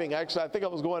driving. Actually, I think I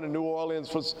was going to New Orleans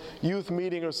for youth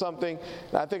meeting or something.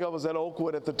 I think I was at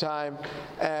Oakwood at the time.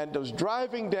 And I was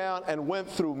driving down and went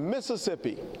through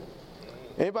Mississippi.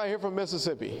 Anybody here from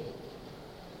Mississippi?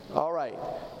 All right.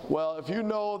 Well, if you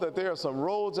know that there are some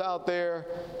roads out there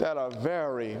that are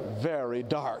very, very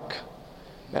dark.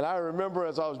 And I remember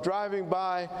as I was driving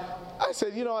by, I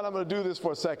said, you know what, I'm going to do this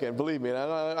for a second. Believe me,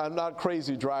 I'm not a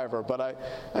crazy driver, but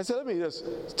I said, let me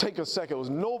just take a second. There was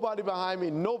nobody behind me,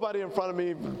 nobody in front of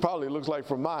me, probably looks like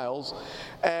for miles.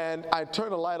 And I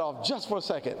turned the light off just for a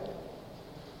second.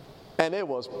 And it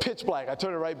was pitch black. I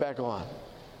turned it right back on.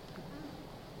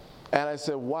 And I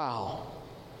said, wow.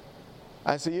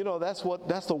 I said, you know, that's what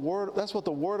the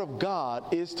word of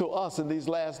God is to us in these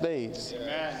last days.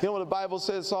 Amen. You know what the Bible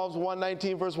says, Psalms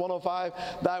 119, verse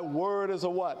 105, thy word is a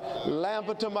what? Lamp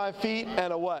unto my feet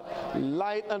and a what?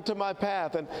 Light unto my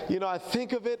path. And, you know, I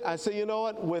think of it, I say, you know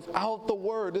what? Without the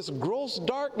word, this gross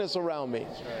darkness around me.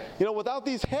 That's right. You know, without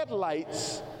these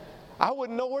headlights, I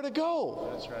wouldn't know where to go.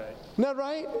 That's right. Isn't that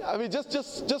right? I mean,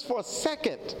 just for a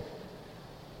second.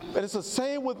 And it's the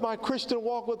same with my Christian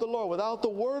walk with the Lord. Without the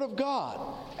Word of God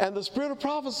and the Spirit of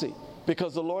prophecy,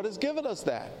 because the Lord has given us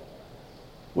that,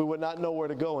 we would not know where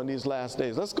to go in these last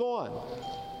days. Let's go on.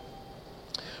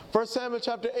 1 Samuel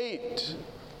chapter 8,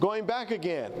 going back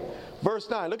again. Verse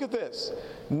 9, look at this.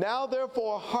 Now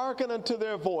therefore hearken unto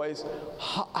their voice,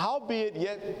 howbeit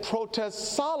yet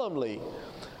protest solemnly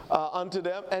unto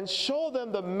them, and show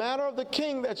them the manner of the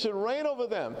king that should reign over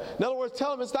them. In other words,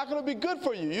 tell them it's not going to be good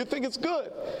for you. You think it's good.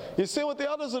 You see what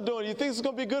the others are doing. You think it's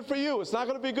going to be good for you. It's not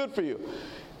going to be good for you.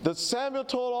 That Samuel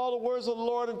told all the words of the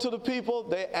Lord unto the people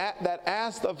that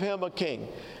asked of him a king.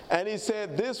 And he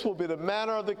said, this will be the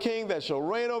manner of the king that shall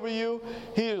reign over you.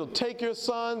 He will take your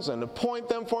sons and appoint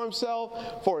them for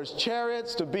himself, for his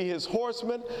chariots, to be his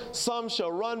horsemen. Some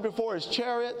shall run before his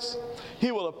chariots.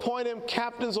 He will appoint him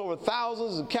captains over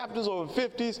thousands and captains over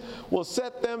 50s, will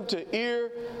set them to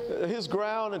ear his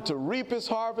ground and to reap his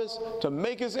harvest, to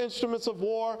make his instruments of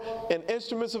war and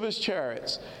instruments of his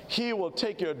chariots. He will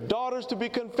take your daughters to be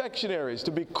confectionaries,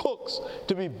 to be cooks,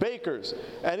 to be bakers.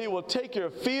 And he will take your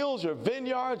fields, your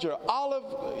vineyards, your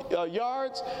olive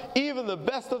yards, even the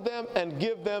best of them, and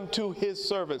give them to his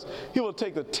servants. He will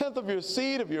take the tenth of your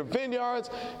seed, of your vineyards,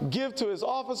 give to his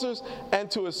officers and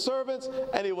to his servants,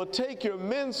 and he will take your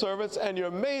men servants and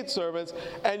your maid servants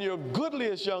and your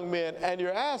goodliest young men and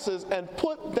your asses and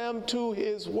put them to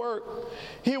his work.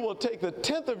 He will take the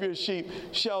tenth of your sheep,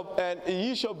 and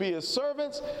ye shall be his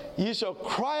servants. Ye shall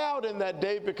cry out in that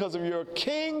day because of your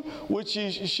king, which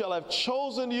ye shall have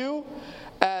chosen you.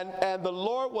 And the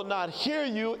Lord will not hear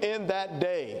you in that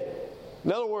day.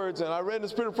 In other words, and I read in the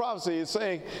Spirit of Prophecy, it's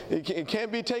saying it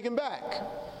can't be taken back.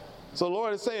 So the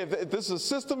Lord is saying, if this is a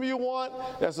system you want,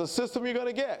 that's a system you're going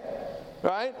to get.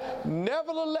 Right?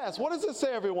 Nevertheless, what does it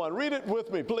say, everyone? Read it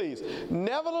with me, please.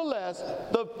 Nevertheless,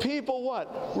 the people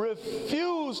what?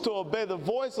 Refused to obey the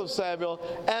voice of Samuel,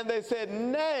 and they said,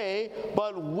 nay,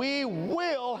 but we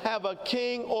will have a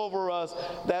king over us,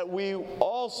 that we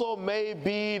also may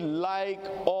be like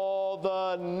all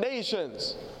the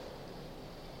nations.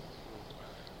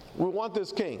 We want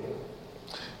this king.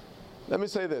 Let me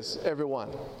say this, everyone.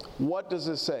 What does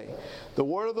this say? The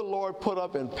word of the Lord put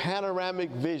up in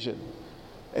panoramic vision,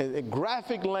 in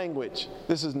graphic language.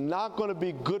 This is not going to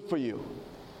be good for you.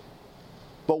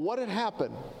 But what had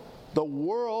happened? The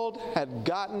world had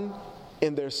gotten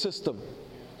in their system.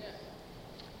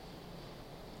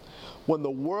 When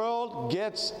the world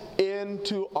gets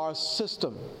into our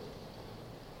system,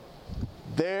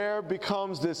 there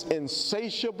becomes this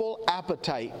insatiable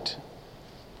appetite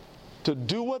to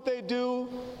do what they do,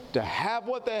 to have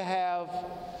what they have,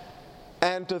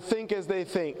 and to think as they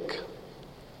think.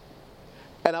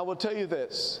 And I will tell you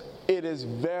this, it is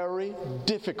very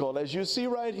difficult, as you see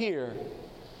right here,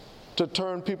 to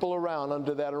turn people around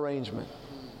under that arrangement.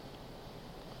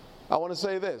 I want to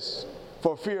say this,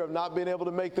 for fear of not being able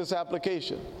to make this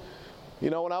application.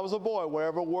 You know, when I was a boy,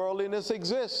 wherever worldliness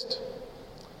exists,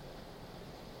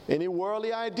 any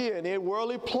worldly idea, any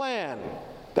worldly plan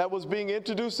that was being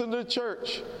introduced into the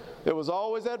church, there was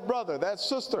always that brother, that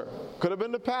sister, could have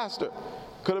been the pastor,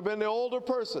 could have been the older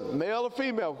person, male or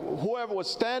female, whoever would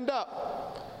stand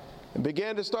up and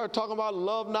began to start talking about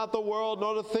love not the world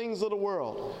nor the things of the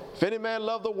world. If any man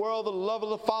love the world, the love of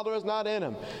the Father is not in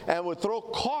him. And would throw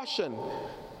caution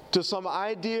to some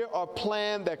idea or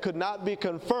plan that could not be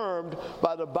confirmed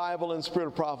by the Bible and spirit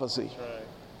of prophecy. Right.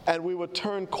 And we would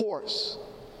turn course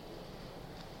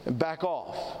and back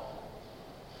off.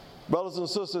 Brothers and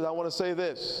sisters, I want to say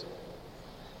this.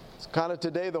 It's kind of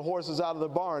today the horse is out of the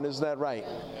barn, isn't that right?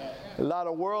 A lot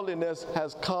of worldliness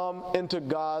has come into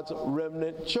God's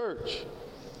remnant church.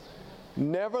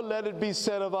 Never let it be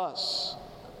said of us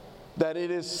that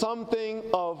it is something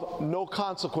of no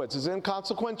consequence. It's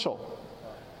inconsequential.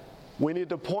 We need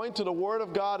to point to the Word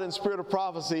of God and spirit of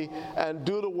prophecy and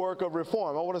do the work of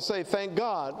reform. I want to say thank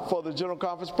God for the General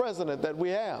Conference President that we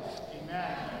have.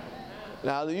 Amen.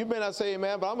 Now, you may not say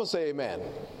amen, but I'm going to say amen.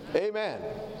 Amen.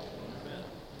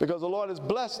 Because the Lord has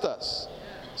blessed us.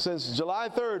 Since July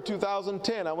 3rd,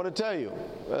 2010, I want to tell you,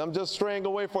 I'm just straying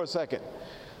away for a second.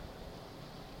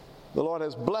 The Lord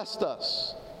has blessed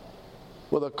us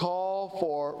with a call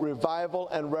for revival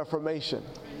and reformation.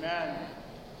 Amen.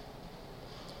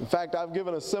 In fact, I've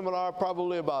given a seminar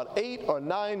probably about 8 or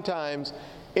 9 times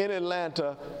in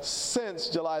Atlanta since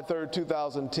July 3rd,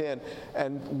 2010.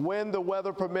 And when the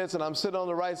weather permits, and I'm sitting on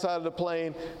the right side of the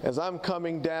plane as I'm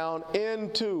coming down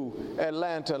into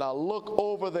Atlanta, and I'll look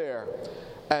over there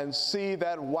and see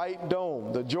that white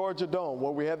dome, the Georgia Dome,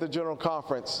 where we had the General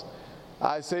Conference,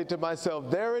 I say to myself,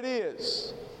 there it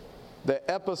is, the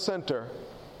epicenter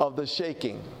of the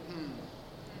shaking.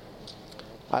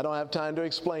 I don't have time to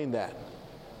explain that.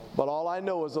 But all I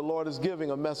know is the Lord is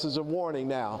giving a message of warning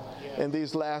now in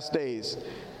these last days.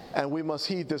 And we must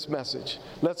heed this message.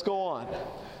 Let's go on.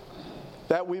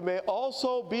 That we may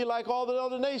also be like all the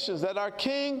other nations, that our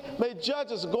king may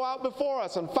judge us, go out before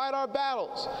us and fight our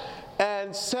battles.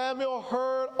 And Samuel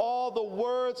heard all the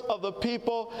words of the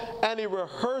people, and he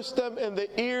rehearsed them in the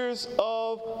ears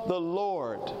of the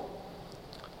Lord.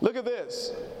 Look at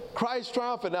this. Christ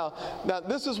triumphant. Now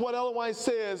this is what Ellen White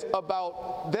says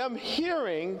about them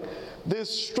hearing this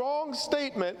strong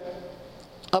statement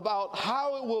about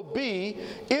how it will be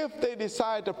if they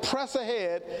decide to press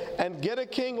ahead and get a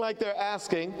king like they're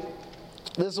asking.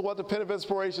 This is what the Pen of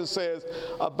Inspiration says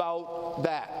about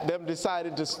that, them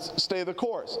deciding to stay the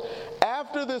course.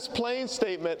 After this plain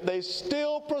statement, they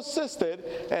still persisted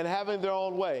in having their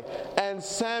own way. And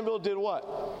Samuel did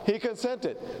what? He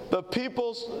consented. The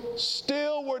people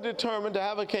still were determined to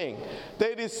have a king.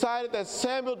 They decided that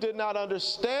Samuel did not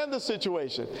understand the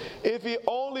situation. If he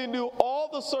only knew all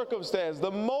the circumstances,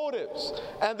 the motives,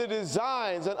 and the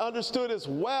designs, and understood as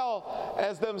well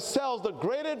as themselves the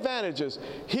great advantages,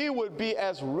 he would be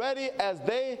as ready as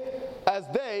they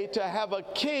to have a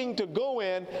king to go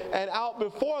in and out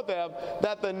before them,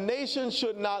 that the nation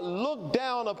should not look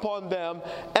down upon them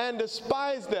and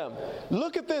despise them.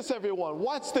 Look at this, everyone.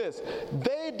 Watch this.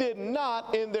 They did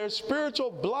not, in their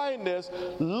spiritual blindness,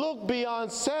 look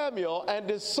beyond Samuel and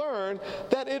discern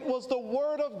that it was the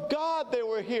word of God they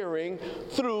were hearing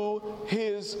through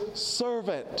his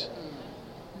servant.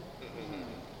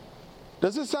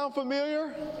 Does this sound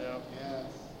familiar? Yeah. Yes.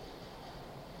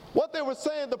 What they were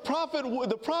saying, the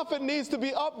prophet needs to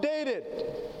be updated.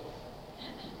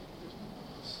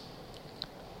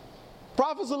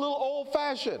 Prophet's a little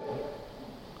old-fashioned.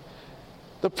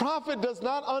 The prophet does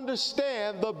not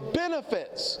understand the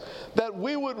benefits that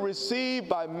we would receive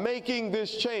by making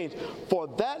this change. For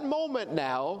that moment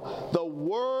now, the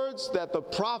words that the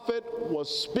prophet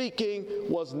was speaking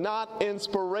was not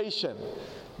inspiration.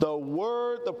 The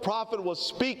word the prophet was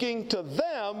speaking to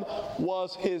them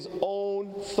was his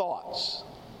own thoughts.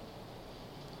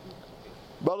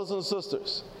 Brothers and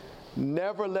sisters,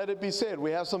 never let it be said.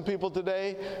 We have some people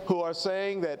today who are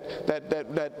saying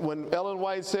that when Ellen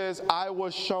White says, I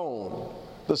was shown,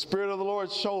 The Spirit of the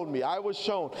Lord showed me. I was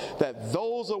shown that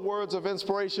those are words of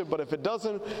inspiration, but if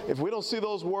we don't see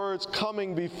those words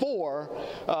coming before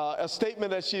a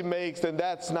statement that she makes, then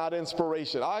that's not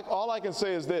inspiration. All I can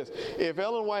say is this. If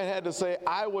Ellen White had to say,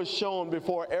 I was shown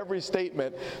before every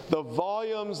statement, the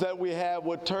volumes that we have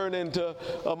would turn into,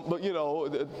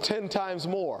 10 times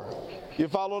more. You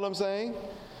follow what I'm saying?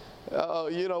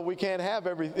 We can't have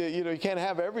you can't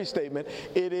have every statement.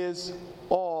 It is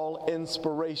all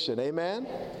inspiration. Amen?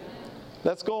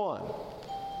 Let's go on.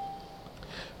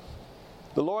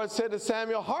 The Lord said to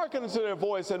Samuel, hearken unto their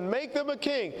voice and make them a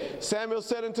king. Samuel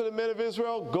said unto the men of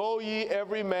Israel, go ye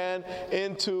every man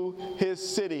into his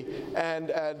city. And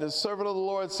the servant of the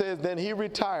Lord says, then he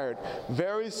retired,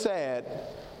 very sad,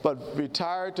 but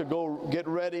retired to go get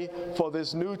ready for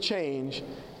this new change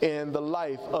in the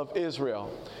life of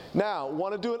Israel. Now,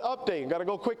 want to do an update. Got to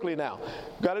go quickly now.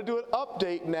 Got to do an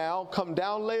update now. Come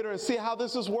down later and see how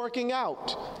this is working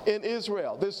out in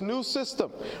Israel, this new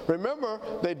system. Remember,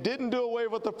 they didn't do away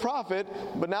with the prophet,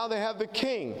 but now they have the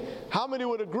king. How many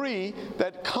would agree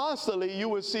that constantly you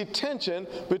would see tension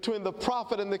between the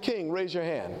prophet and the king? Raise your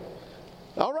hand.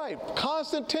 All right,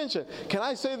 constant tension. Can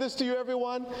I say this to you,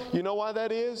 everyone? You know why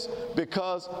that is?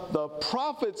 Because the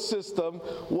prophet system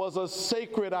was a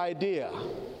sacred idea.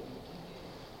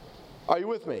 Are you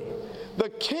with me? The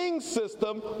king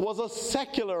system was a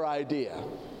secular idea.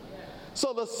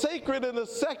 So the sacred and the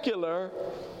secular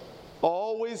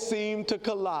always seem to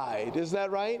collide. Is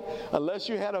that right? Unless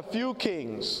you had a few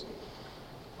kings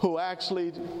who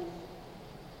actually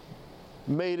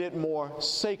made it more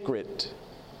sacred.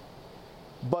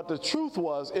 But the truth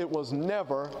was, it was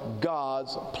never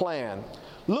God's plan.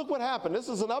 Look what happened. This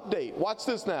is an update. Watch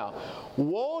this now.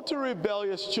 Woe to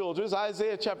rebellious children.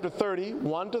 Isaiah chapter 30,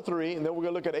 1-3, and then we're going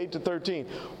to look at 8-13.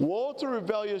 Woe to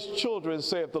rebellious children,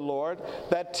 saith the Lord,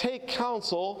 that take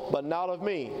counsel, but not of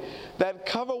me, that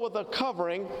cover with a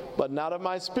covering, but not of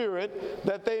my spirit,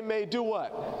 that they may do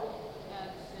what?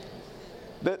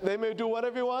 That they may do what,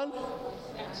 everyone?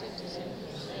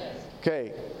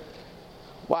 Okay.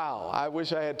 Wow, I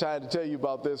wish I had time to tell you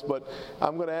about this, but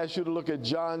I'm going to ask you to look at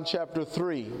John chapter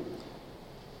 3,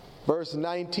 verse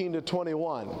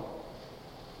 19-21.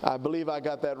 I believe I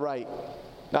got that right.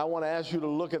 Now I want to ask you to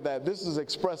look at that. This is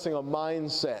expressing a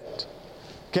mindset.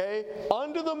 Okay?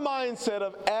 Under the mindset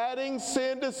of adding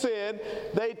sin to sin,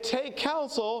 they take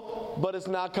counsel, but it's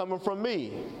not coming from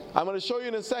me. I'm going to show you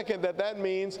in a second that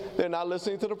means they're not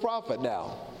listening to the prophet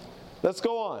now. Let's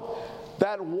go on.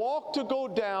 That walk to go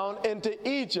down into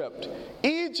Egypt.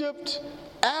 Egypt,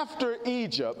 after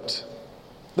Egypt,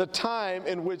 the time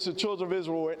in which the children of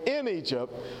Israel were in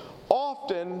Egypt,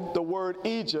 often the word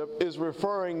Egypt is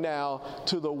referring now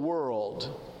to the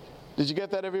world. Did you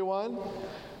get that, everyone?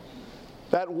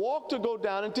 That walk to go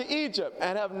down into Egypt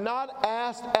and have not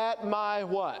asked at my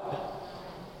what?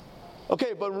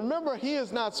 Okay, but remember, he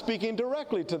is not speaking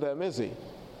directly to them, is he?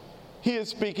 He is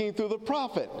speaking through the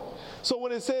prophet. So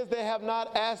when it says they have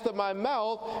not asked at my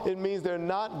mouth, it means they're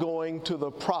not going to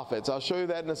the prophets. I'll show you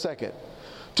that in a second.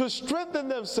 To strengthen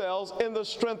themselves in the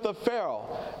strength of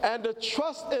Pharaoh, and to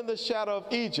trust in the shadow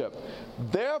of Egypt.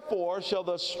 Therefore shall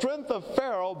the strength of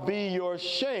Pharaoh be your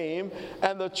shame,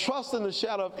 and the trust in the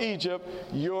shadow of Egypt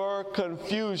your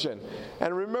confusion.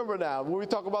 And remember now, when we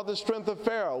talk about the strength of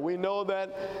Pharaoh, we know that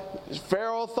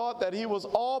Pharaoh thought that he was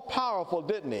all powerful,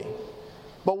 didn't he?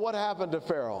 But what happened to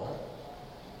Pharaoh?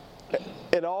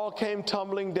 It all came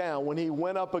tumbling down when he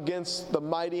went up against the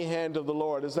mighty hand of the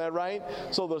Lord. Is that right?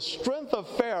 So the strength of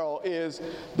Pharaoh is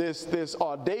this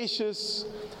audacious,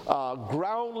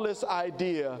 groundless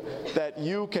idea that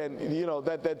you can,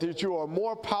 that you are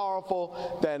more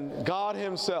powerful than God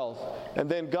himself. And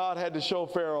then God had to show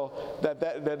Pharaoh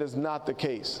that is not the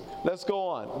case. Let's go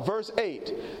on. Verse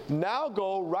 8. Now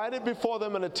go, write it before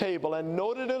them in a table, and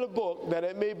note it in a book, that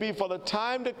it may be for the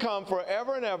time to come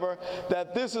forever and ever,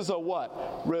 that this is a what?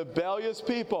 Rebellious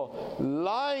people,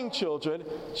 lying children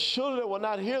that will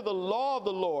not hear the law of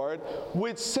the Lord,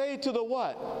 which say to the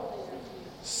what?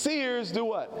 Seers do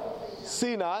what?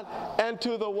 See not. And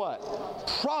to the what?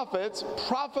 Prophets,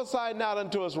 prophesy not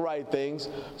unto us right things,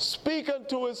 speak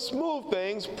unto us smooth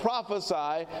things,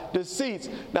 prophesy deceits.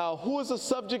 Now, who is the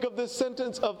subject of this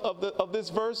sentence, of this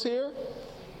verse here?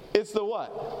 It's the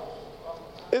what?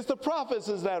 It's the prophets,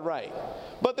 is that right?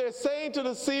 But they're saying to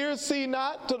the seers, see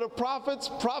not, to the prophets,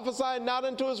 prophesy not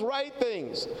unto us right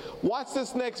things. Watch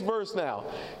this next verse now.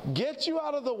 Get you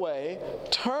out of the way,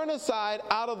 turn aside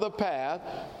out of the path,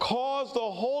 cause the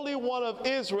Holy One of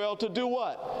Israel to do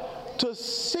what? To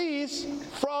cease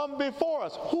from before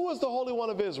us. Who is the Holy One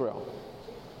of Israel?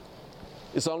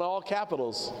 It's on all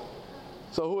capitals.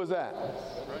 So who is that?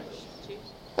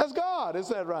 That's God, is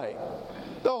that right?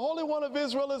 The Holy One of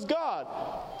Israel is God.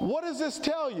 What does this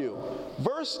tell you?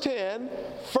 Verse 10,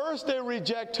 first they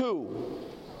reject who?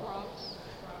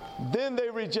 Then they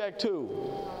reject who?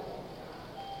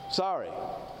 Sorry.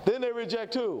 Then they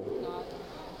reject who?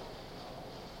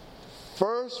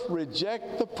 First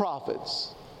reject the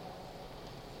prophets,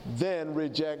 then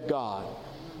reject God.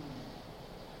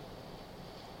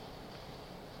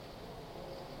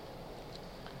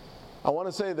 I want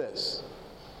to say this.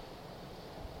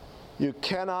 You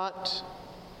cannot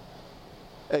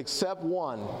accept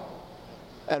one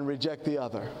and reject the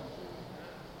other.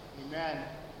 Amen.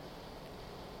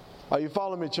 Are you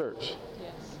following me, church?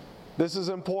 Yes. This is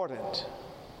important.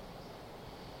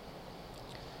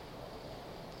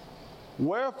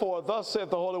 Wherefore, thus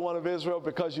saith the Holy One of Israel,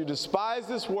 because you despise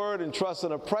this word and trust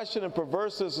in oppression and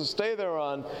perverseness and stay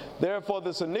thereon, therefore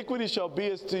this iniquity shall be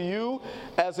as to you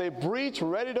as a breach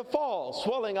ready to fall,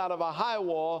 swelling out of a high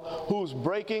wall, whose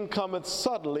breaking cometh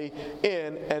suddenly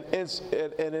in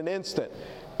an instant.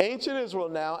 Ancient Israel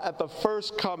now at the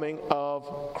first coming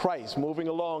of Christ. Moving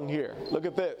along here. Look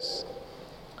at this.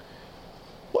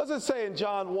 What does it say in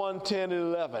John 1, 10,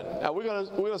 and 11? Now we're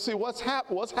gonna see what's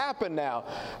happened now.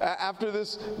 After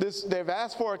this, they've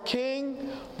asked for a king.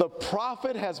 The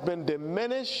prophet has been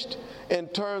diminished in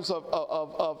terms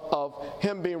of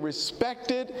him being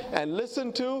respected and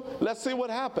listened to. Let's see what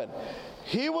happened.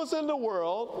 He was in the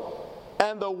world,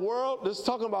 and the world, this is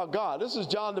talking about God. This is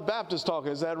John the Baptist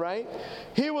talking, is that right?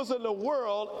 He was in the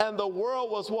world, and the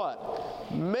world was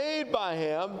what? Made by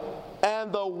him,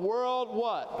 and the world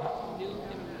what? Knew him not.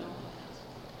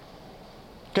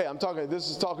 Okay, this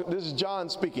is John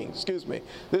speaking, excuse me.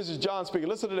 This is John speaking.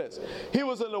 Listen to this. He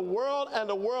was in the world, and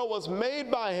the world was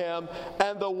made by him,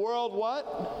 and the world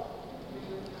what?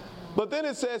 But then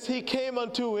it says he came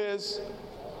unto his,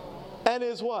 and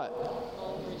his what?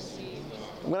 All received.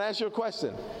 I'm going to ask you a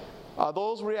question. Are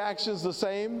those reactions the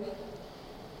same?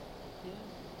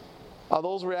 Are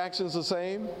those reactions the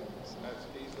same?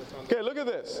 Okay, look at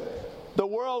this. The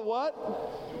world what?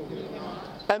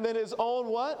 And then his own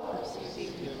what?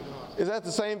 Is that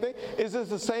the same thing? Is this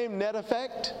the same net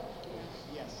effect?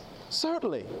 Yes.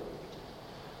 Certainly.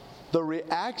 The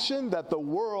reaction that the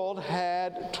world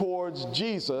had towards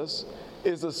Jesus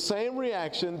is the same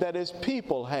reaction that his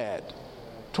people had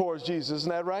towards Jesus. Isn't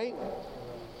that right?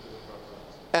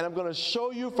 And I'm going to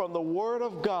show you from the Word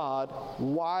of God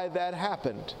why that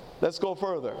happened. Let's go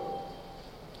further.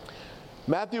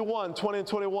 Matthew 1, 20 and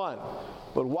 21.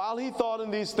 But while he thought in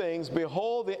these things,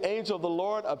 behold, the angel of the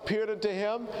Lord appeared unto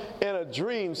him in a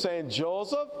dream, saying,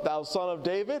 Joseph, thou son of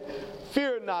David,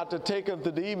 fear not to take unto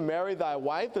thee Mary thy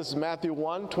wife. This is Matthew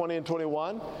 1, 20 and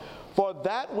 21. For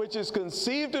that which is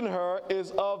conceived in her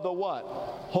is of the what?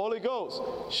 Holy Ghost.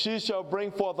 She shall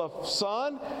bring forth a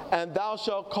son, and thou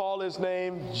shalt call his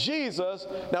name Jesus.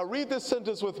 Now read this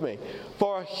sentence with me.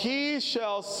 For he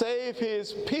shall save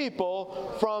his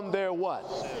people from their what?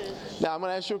 Now I'm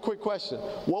going to ask you a quick question.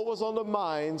 What was on the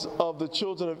minds of the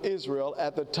children of Israel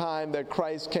at the time that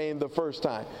Christ came the first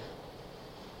time?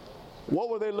 What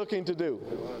were they looking to do?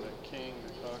 They wanted a king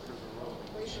to conquer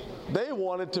the Romans. They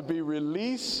wanted to be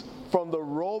released from the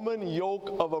Roman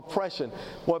yoke of oppression.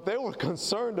 What they were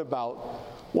concerned about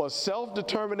was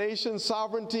self-determination,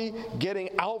 sovereignty, getting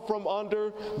out from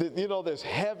under this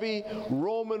heavy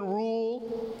Roman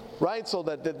rule, right? So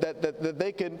that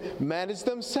they can manage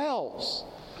themselves.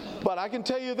 But I can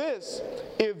tell you this,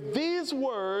 if this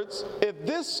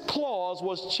clause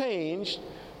was changed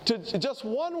to just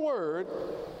one word,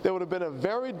 there would have been a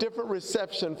very different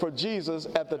reception for Jesus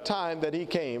at the time that he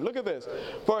came. Look at this.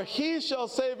 For he shall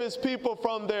save his people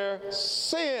from their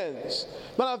sins.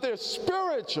 Now, if they're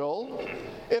spiritual,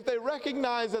 if they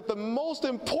recognize that the most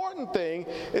important thing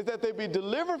is that they be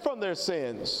delivered from their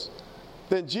sins,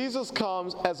 then Jesus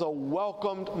comes as a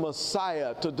welcomed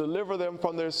Messiah to deliver them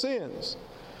from their sins.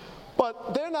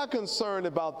 But they're not concerned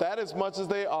about that as much as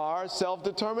they are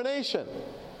self-determination.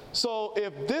 So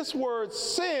if this word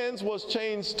sins was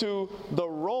changed to the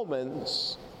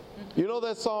Romans, you know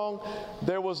that song,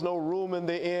 there was no room in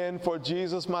the inn for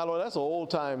Jesus, my Lord? That's an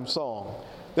old-time song.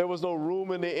 There was no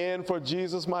room in the inn for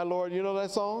Jesus, my Lord. You know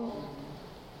that song?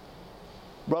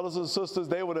 Brothers and sisters,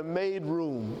 they would have made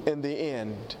room in the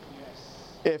inn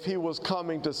if he was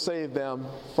coming to save them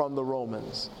from the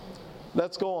Romans.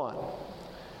 Let's go on.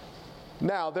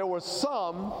 Now, there were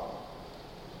some,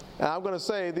 and I'm going to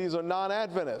say these are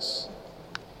non-Adventists,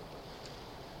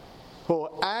 who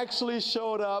actually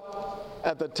showed up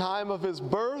at the time of his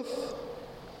birth,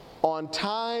 on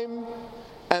time,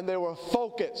 and they were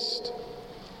focused.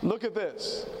 Look at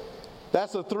this.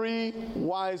 That's the 3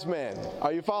 wise men.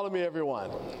 Are you following me,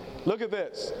 everyone? Look at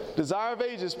this. Desire of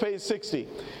Ages, page 60.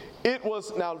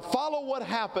 Now follow what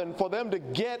happened for them to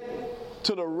get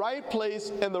to the right place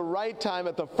in the right time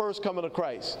at the first coming of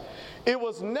Christ. It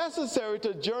was necessary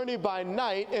to journey by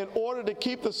night in order to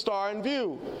keep the star in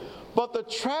view. But the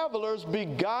travelers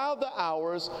beguiled the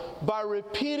hours by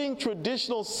repeating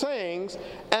traditional sayings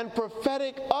and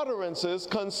prophetic utterances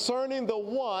concerning the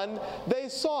one they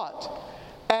sought.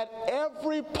 At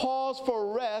every pause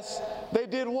for rest, they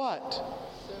did what?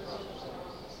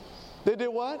 They did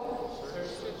what?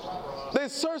 They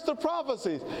searched the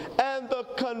prophecies. And the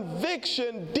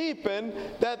conviction deepened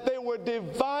that they were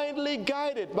divinely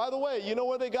guided. By the way, you know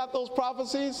where they got those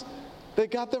prophecies? They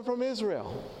got them from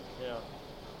Israel. Yeah.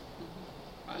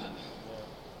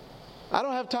 I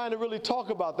don't have time to really talk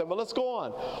about them, but let's go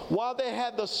on. While they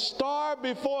had the star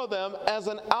before them as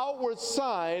an outward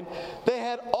sign, they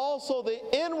had also the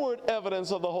inward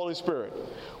evidence of the Holy Spirit,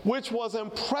 which was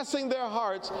impressing their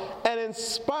hearts and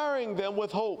inspiring them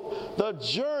with hope. The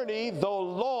journey, though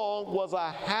long, was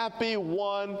a happy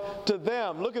one to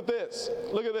them. Look at this.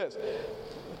 Look at this.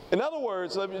 In other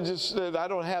words, I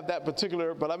don't have that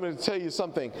particular, but I'm going to tell you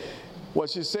something. What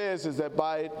she says is that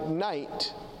by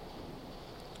night,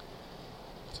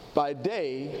 by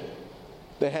day,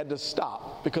 they had to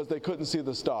stop because they couldn't see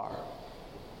the star.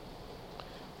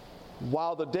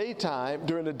 During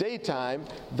the daytime,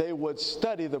 they would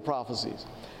study the prophecies.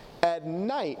 At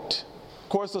night, of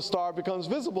course, the star becomes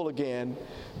visible again.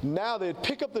 Now they'd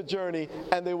pick up the journey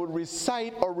and they would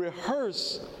recite or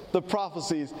rehearse the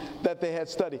prophecies that they had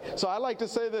studied. So I like to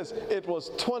say this, it was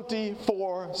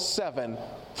 24/7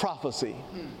 prophecy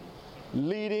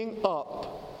leading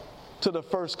up to the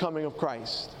first coming of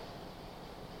Christ.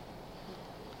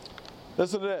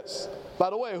 Listen to this. By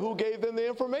the way, who gave them the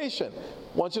information?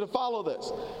 I want you to follow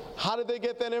this. How did they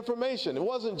get that information? It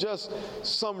wasn't just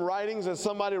some writings that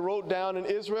somebody wrote down in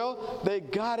Israel. They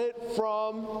got it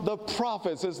from the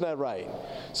prophets, isn't that right?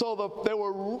 So they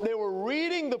were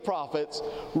reading the prophets,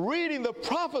 reading the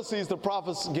prophecies the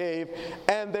prophets gave,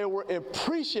 and they were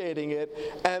appreciating it,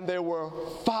 and they were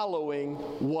following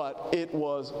what it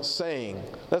was saying.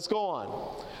 Let's go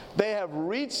on. They have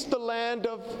reached the land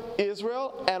of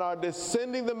Israel and are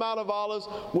descending the Mount of Olives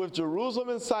with Jerusalem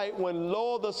in sight when,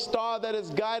 lo, the star that has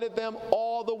guided them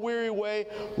all the weary way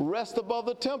rests above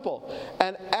the temple.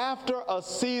 And after a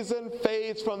season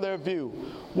fades from their view.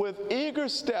 With eager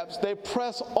steps, they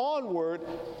press onward,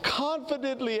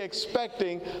 confidently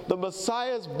expecting the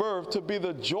Messiah's birth to be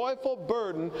the joyful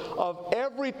burden of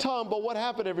every tongue. But what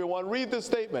happened, everyone? Read this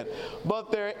statement. But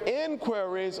their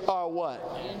inquiries are what?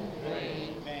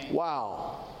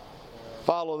 Wow.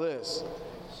 Follow this.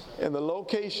 In the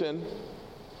location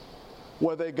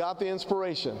where they got the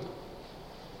inspiration,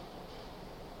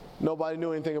 nobody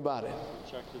knew anything about it.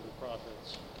 Check to the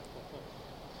prophets.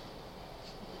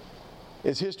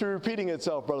 Is history repeating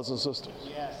itself, brothers and sisters?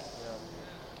 Yes.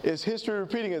 Is history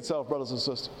repeating itself, brothers and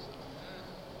sisters?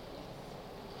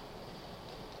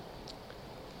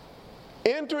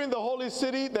 Entering the holy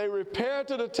city, they repaired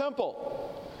to the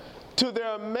temple. To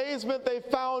their amazement, they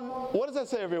found, what does that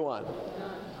say, everyone?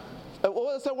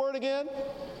 What is that word again?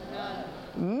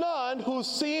 None who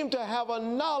seemed to have a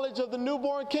knowledge of the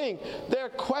newborn king. Their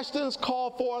questions call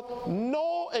forth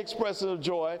no expression of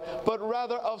joy, but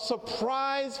rather of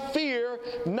surprise, fear,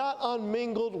 not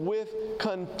unmingled with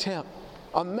contempt.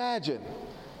 Imagine,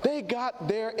 they got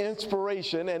their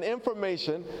inspiration and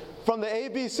information from the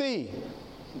ABC.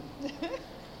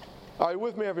 Are you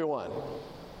with me, everyone?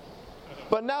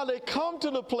 But now they come to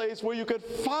the place where you could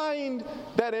find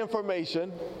that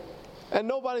information, and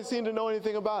nobody seemed to know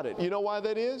anything about it. You know why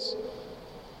that is?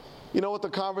 You know what the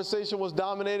conversation was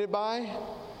dominated by?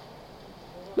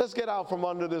 Let's get out from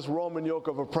under this Roman yoke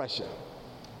of oppression.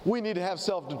 We need to have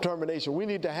self-determination. We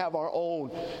need to have our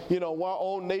own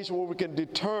nation where we can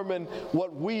determine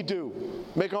what we do.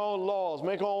 Make our own laws,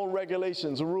 make our own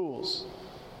regulations and rules.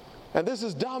 And this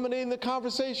is dominating the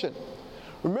conversation.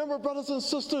 Remember, brothers and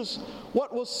sisters,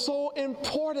 what was so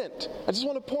important? I just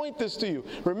want to point this to you.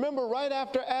 Remember, right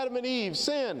after Adam and Eve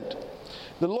sinned,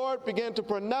 the Lord began to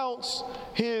pronounce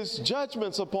his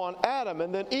judgments upon Adam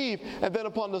and then Eve and then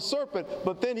upon the serpent.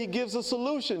 But then he gives a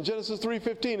solution, Genesis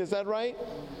 3:15. Is that right?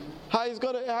 How he's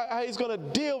going to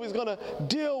deal with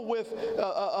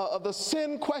the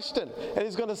sin question, and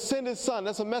he's going to send his son.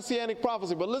 That's a messianic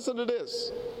prophecy. But listen to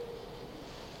this.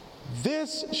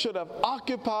 This should have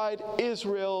occupied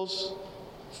Israel's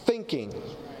thinking.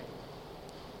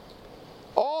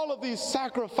 All of these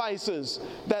sacrifices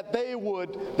that they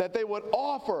would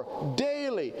offer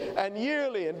daily and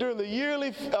yearly and during the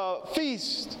yearly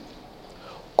feast,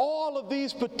 all all of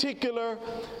these particular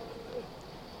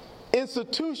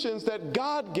institutions that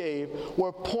God gave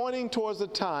were pointing towards a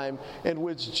time in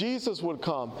which Jesus would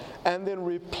come and then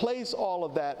replace all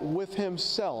of that with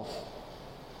himself.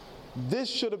 This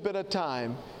should have been a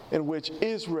time in which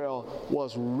Israel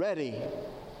was ready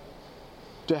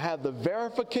to have the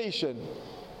verification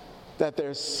that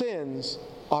their sins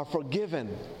are forgiven.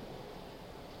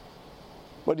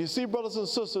 But you see, brothers and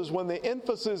sisters, when the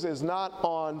emphasis is not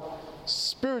on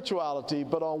spirituality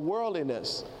but on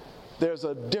worldliness, there's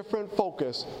a different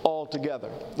focus altogether.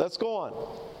 Let's go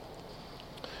on.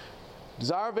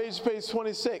 Desire of Ages, page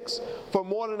 26. For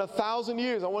more than 1,000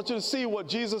 years, I want you to see what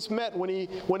Jesus meant when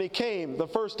he came the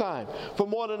first time. For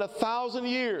more than 1,000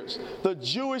 years, the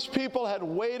Jewish people had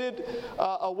awaited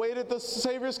the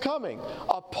Savior's coming.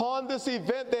 Upon this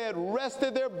event, they had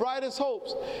rested their brightest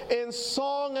hopes in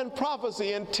song and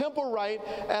prophecy, in temple rite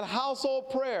and household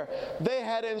prayer. They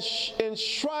had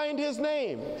enshrined his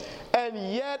name, and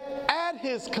yet at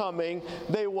his coming,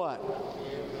 they what?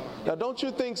 Now, don't you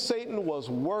think Satan was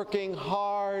working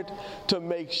hard to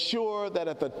make sure that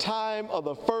at the time of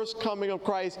the first coming of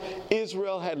Christ,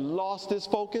 Israel had lost its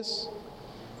focus?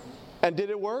 And did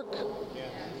it work?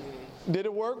 Yes. Did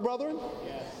it work, brethren?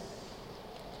 Yes.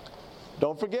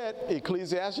 Don't forget,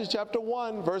 Ecclesiastes chapter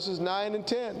 1, verses 9 and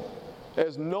 10.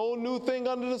 There's no new thing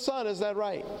under the sun, is that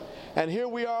right? And here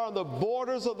we are on the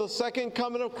borders of the second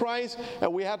coming of Christ,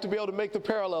 and we have to be able to make the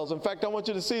parallels. In fact, I want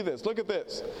you to see this. Look at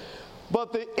this.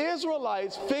 But the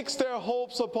Israelites fixed their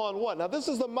hopes upon what? Now, this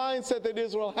is the mindset that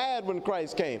Israel had when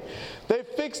Christ came. They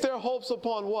fixed their hopes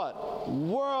upon what?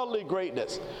 Worldly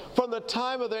greatness. From the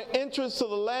time of their entrance to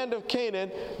the land of Canaan,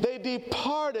 they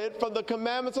departed from the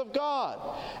commandments of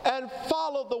God and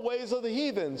followed the ways of the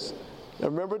heathens. Now,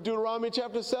 remember Deuteronomy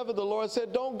chapter 7, the Lord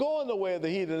said, don't go in the way of the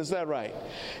heathen. Is that right?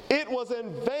 It was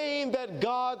in vain that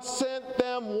God sent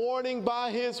them warning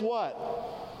by his what?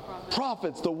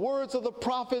 Prophets, the words of the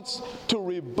prophets to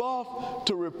rebuff,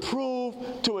 to reprove,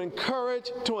 to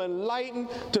encourage, to enlighten,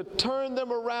 to turn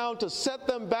them around, to set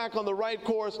them back on the right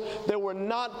course. They were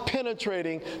not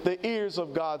penetrating the ears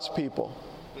of God's people.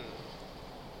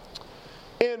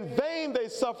 In vain they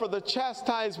suffered the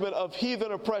chastisement of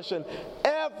heathen oppression.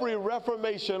 Every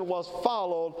reformation was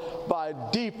followed by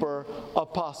deeper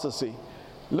apostasy.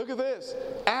 Look at this.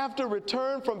 After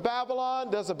return from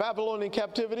Babylon, there's a Babylonian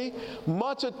captivity,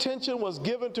 much attention was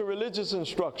given to religious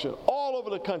instruction all over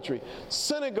the country.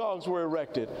 Synagogues were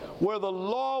erected where the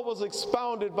law was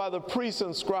expounded by the priests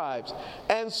and scribes,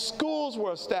 and schools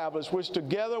were established which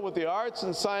together with the arts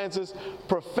and sciences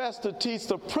professed to teach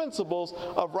the principles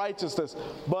of righteousness.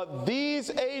 But these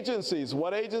agencies,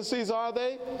 what agencies are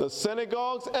they? The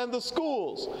synagogues and the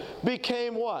schools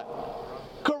became what?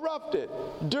 Corrupted.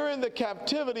 During the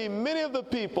captivity, many of the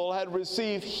people had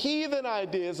received heathen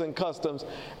ideas and customs,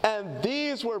 and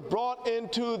these were brought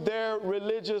into their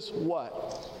religious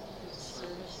what?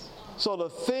 So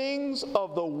the things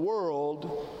of the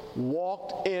world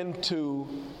walked into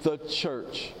the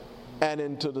church and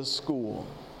into the school.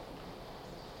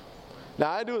 Now,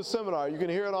 I do a seminar. You can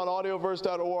hear it on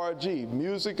audioverse.org.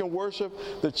 Music and worship,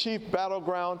 the chief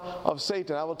battleground of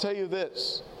Satan. I will tell you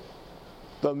this.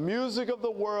 The music of the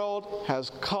world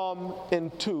has come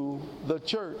into the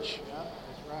church. Yeah,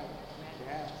 that's right.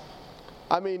 Yeah.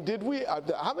 I mean,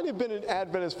 how many have been in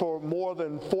Adventists for more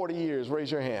than 40 years?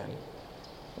 Raise your hand.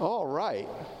 All right.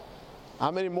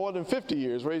 How many more than 50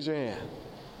 years? Raise your hand.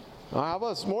 How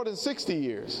about more than 60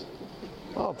 years?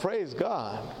 Oh, praise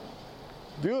God.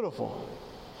 Beautiful.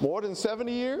 More than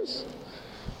 70 years?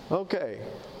 Okay.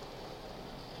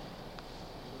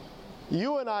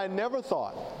 You and I never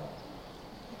thought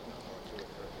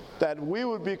that we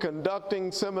would be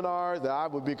conducting seminars, that I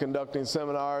would be conducting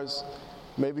seminars,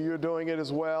 maybe you're doing it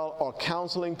as well, or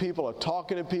counseling people, or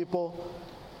talking to people,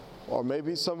 or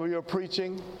maybe some of you are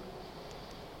preaching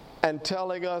and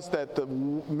telling us that the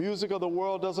music of the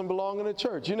world doesn't belong in the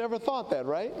church. You never thought that,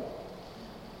 right?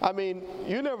 I mean,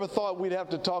 you never thought we'd have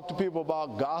to talk to people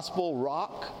about gospel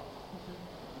rock,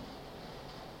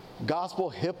 gospel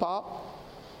hip hop,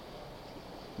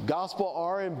 gospel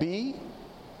R&B,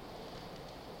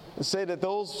 and say that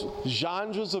those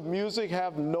genres of music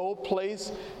have no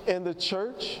place in the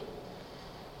church.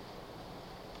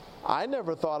 I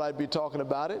never thought I'd be talking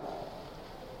about it.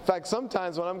 In fact,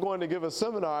 sometimes when I'm going to give a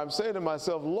seminar, I'm saying to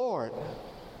myself, Lord,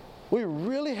 we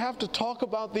really have to talk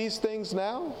about these things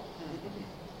now?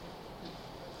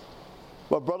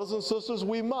 But brothers and sisters,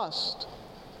 we must.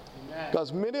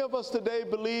 Because many of us today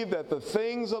believe that the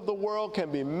things of the world can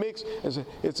be mixed.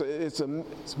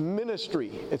 It's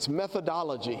ministry, it's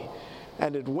methodology.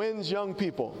 and it wins young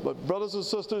people. But brothers and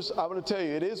sisters, I'm going to tell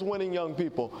you, it is winning young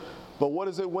people. But what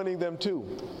is it winning them to?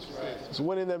 It's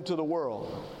winning them to the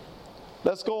world.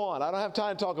 Let's go on. I don't have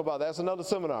time to talk about that. That's another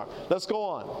seminar. Let's go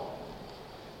on.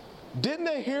 Didn't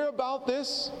they hear about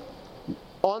this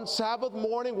on Sabbath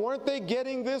morning? Weren't they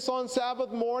getting this on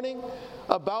Sabbath morning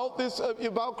about this,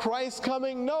 about Christ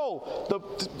coming? No.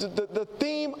 The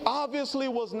theme obviously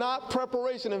was not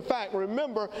preparation. In fact,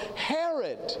 remember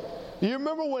Herod. You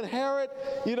remember when Herod,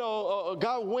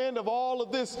 got wind of all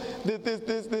of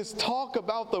this talk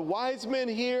about the wise men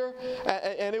here,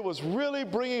 and it was really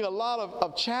bringing a lot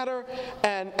of chatter,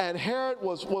 and Herod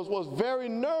was very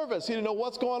nervous. He didn't know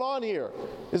what's going on here.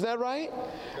 Is that right?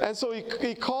 And so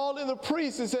he called in the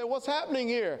priests and said, what's happening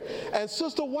here? And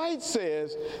Sister White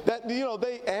says that,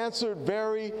 they answered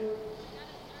very,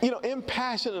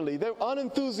 impassionately. They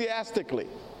unenthusiastically.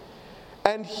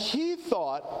 And he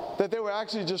thought that they were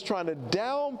actually just trying to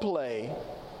downplay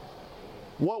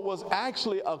what was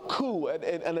actually a coup,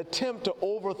 an attempt to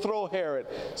overthrow Herod.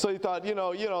 So he thought,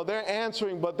 they're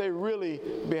answering, but they really,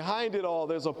 behind it all,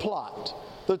 there's a plot.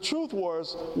 The truth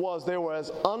was they were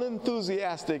as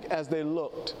unenthusiastic as they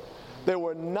looked. They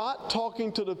were not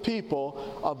talking to the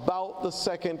people about the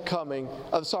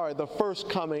first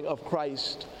coming of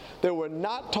Christ. They were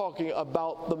not talking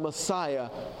about the Messiah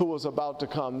who was about to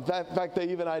come. In fact, they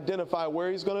even identify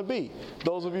where he's going to be.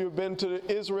 Those of you who have been to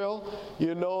Israel,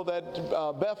 you know that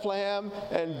Bethlehem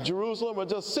and Jerusalem are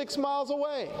just 6 miles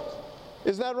away.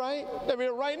 Is that right? I mean,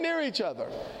 they're right near each other.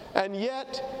 And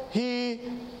yet, they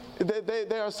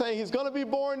are saying he's going to be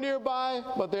born nearby,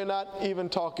 but they're not even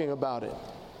talking about it.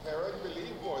 Herod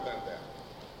believed more than them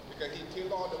because he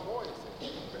killed all the boys.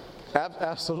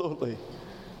 Absolutely.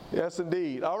 Yes,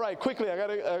 indeed. All right, quickly, I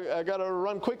gotta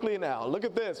run quickly now. Look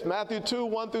at this, Matthew 2,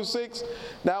 1-6.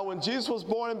 Now when Jesus was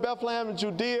born in Bethlehem in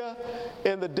Judea,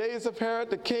 in the days of Herod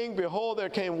the king, behold, there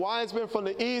came wise men from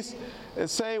the east, and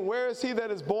saying, where is he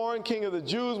that is born, King of the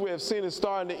Jews? We have seen his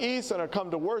star in the east, and are come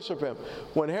to worship him.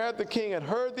 When Herod the king had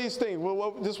heard these things,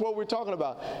 this is what we're talking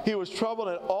about, he was troubled,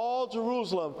 and all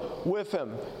Jerusalem with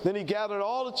him. Then he gathered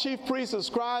all the chief priests and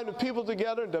scribes and people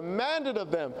together, and demanded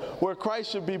of them where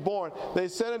Christ should be born. They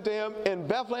said unto him, in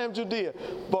Bethlehem, Judea,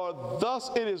 for thus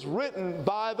it is written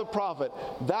by the prophet,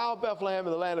 thou Bethlehem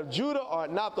in the land of Judah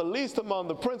art not the least among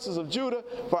the princes of Judah,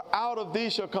 for out of thee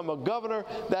shall come a governor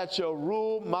that shall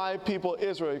rule my people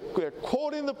Israel. They're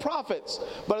quoting the prophets,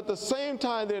 but at the same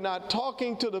time they're not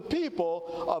talking to the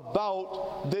people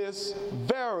about this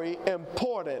very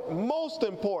important, most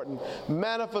important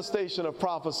manifestation of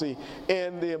prophecy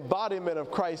in the embodiment of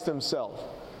Christ himself.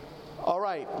 All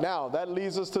right, now that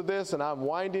leads us to this, and I'm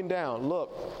winding down.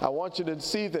 Look, I want you to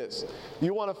see this.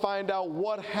 You want to find out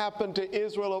what happened to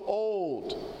Israel of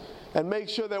old and make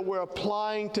sure that we're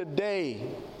applying today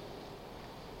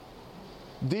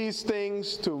these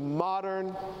things to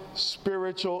modern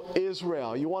spiritual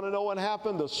Israel. You want to know what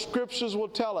happened? The scriptures will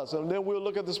tell us, and then we'll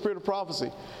look at the spirit of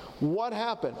prophecy. What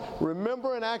happened?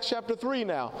 Remember in Acts chapter 3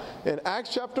 now. In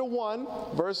Acts chapter 1,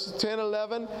 verses 10,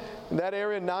 11, in that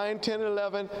area, 9, 10,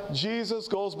 11, Jesus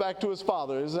goes back to his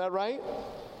Father. Is that right?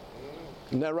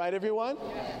 Isn't that right, everyone?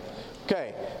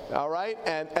 Okay, all right,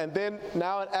 and then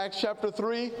now in Acts chapter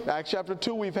 3, Acts chapter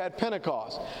 2, we've had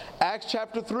Pentecost. Acts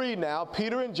chapter 3 now,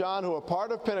 Peter and John, who are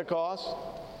part of Pentecost,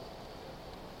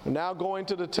 are now going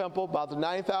to the temple about the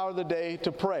 9th hour of the day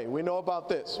to pray. We know about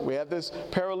this. We have this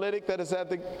paralytic that is at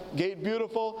the gate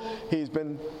beautiful. He's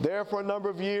been there for a number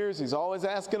of years. He's always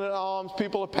asking an alms.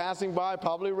 People are passing by,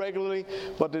 probably regularly.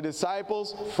 But the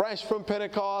disciples, fresh from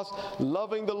Pentecost,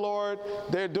 loving the Lord,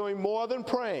 they're doing more than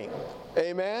praying.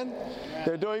 Amen?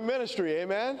 They're doing ministry.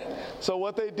 Amen? So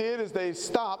what they did is they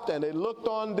stopped and they looked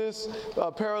on this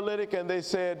paralytic and they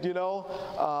said,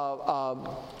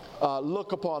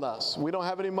 look upon us. We don't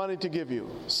have any money to give you.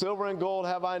 Silver and gold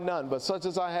have I none, but such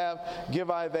as I have,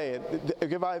 give I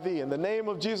thee. In the name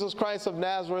of Jesus Christ of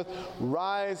Nazareth,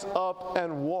 rise up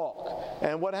and walk.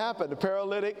 And what happened? The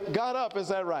paralytic got up, is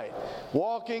that right?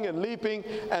 Walking and leaping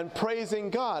and praising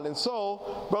God. And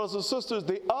so, brothers and sisters,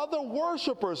 the other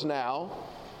worshipers now,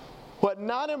 who had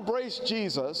not embraced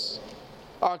Jesus,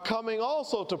 are coming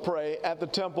also to pray at the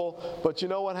temple. But you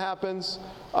know what happens?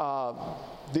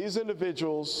 These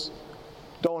individuals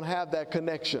don't have that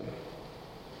connection.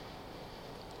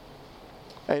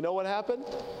 And you know what happened?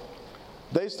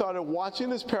 They started watching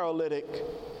this paralytic,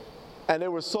 and they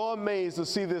were so amazed to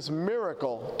see this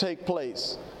miracle take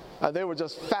place. And they were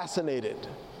just fascinated.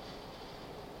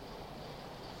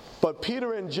 But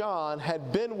Peter and John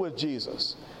had been with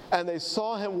Jesus, and they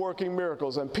saw him working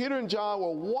miracles. And Peter and John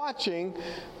were watching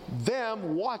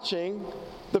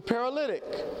the paralytic.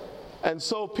 And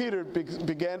so Peter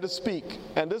began to speak.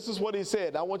 And this is what he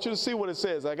said. I want you to see what it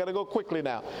says. I got to go quickly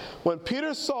now. When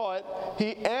Peter saw it,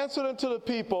 he answered unto the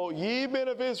people, Ye men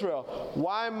of Israel,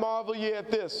 why marvel ye at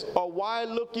this? Or why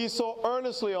look ye so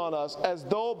earnestly on us, as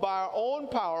though by our own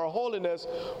power or holiness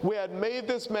we had made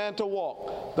this man to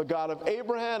walk? The God of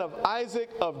Abraham, of Isaac,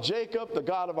 of Jacob, the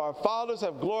God of our fathers,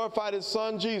 have glorified his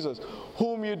son Jesus,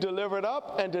 whom you delivered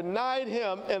up and denied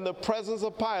him in the presence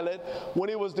of Pilate, when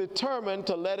he was determined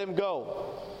to let him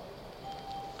go.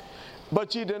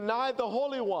 But ye denied the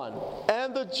Holy One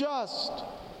and the just.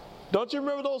 Don't you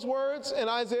remember those words in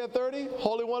Isaiah 30?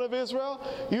 Holy One of Israel?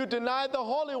 You denied the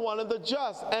Holy One and the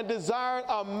just, and desired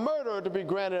a murderer to be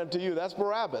granted unto you. That's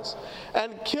Barabbas.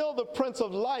 And killed the Prince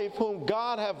of Life, whom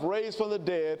God hath raised from the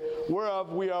dead,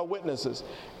 whereof we are witnesses.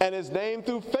 And his name,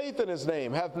 through faith in his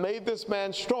name, hath made this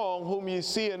man strong, whom ye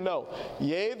see and know.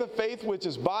 Yea, the faith which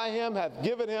is by him hath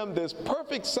given him this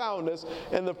perfect soundness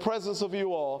in the presence of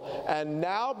you all. And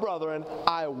now, brethren,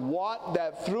 I wot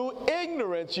that through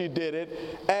ignorance ye did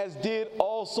it, as did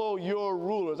also your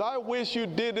rulers. I wish you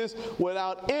did this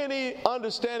without any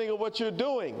understanding of what you're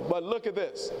doing. But look at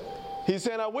this. He's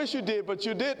saying, I wish you did, but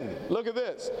you didn't. Look at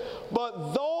this.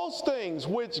 But those things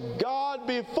which God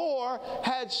before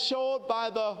had showed by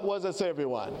the, what does it say,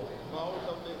 everyone?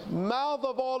 Mouth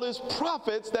of all his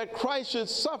prophets, that Christ should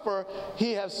suffer,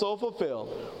 he hath so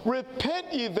fulfilled.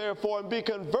 Repent ye therefore and be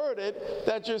converted,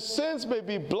 that your sins may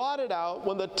be blotted out,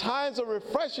 when the times of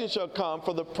refreshing shall come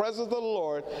from the presence of the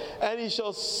Lord, and he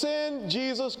shall send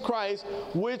Jesus Christ,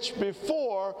 which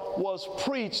before was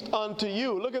preached unto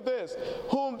you. Look at this.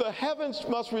 Whom the heavens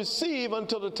must receive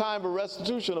until the time of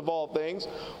restitution of all things,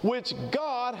 which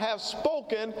God hath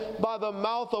spoken by the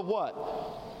mouth of what?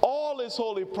 All his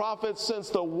holy prophets since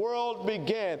the world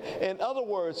began. In other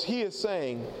words, he is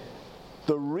saying,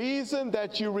 the reason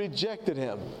that you rejected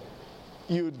him,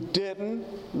 you didn't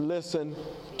listen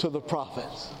to the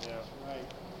prophets. Yeah, right.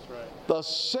 That's right. The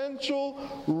central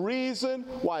reason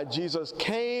why Jesus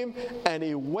came and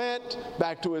he went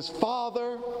back to his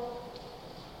Father,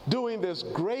 doing this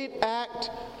great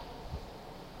act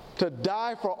to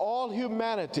die for all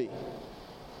humanity,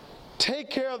 take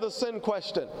care of the sin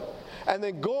question, and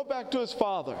then go back to his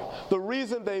Father. The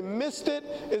reason they missed it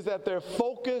is that their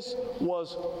focus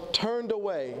was turned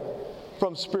away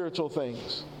from spiritual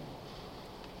things.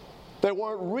 They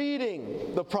weren't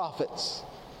reading the prophets.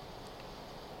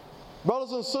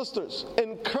 Brothers and sisters,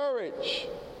 encourage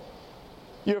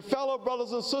your fellow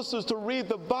brothers and sisters to read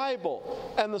the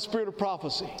Bible and the spirit of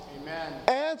prophecy. Amen.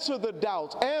 Answer the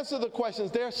doubts, answer the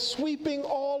questions. They're sweeping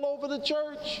all over the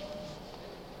church.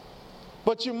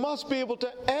 But you must be able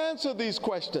to answer these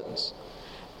questions.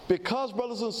 Because,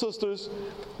 brothers and sisters,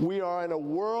 we are in a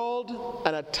world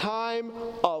and a time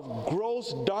of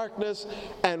gross darkness,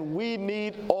 and we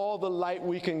need all the light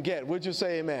we can get. Would you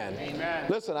say amen? Amen.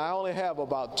 Listen, I only have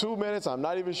about 2 minutes. I'm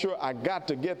not even sure. I got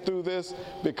to get through this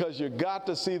because you got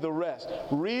to see the rest.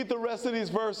 Read the rest of these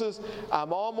verses.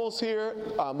 I'm almost here.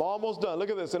 I'm almost done. Look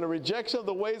at this. In the rejection of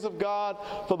the ways of God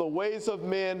for the ways of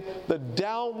men, the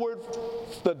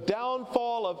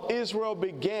downfall of Israel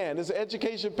began. This is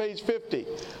Education, page 50.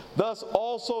 Thus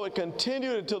also it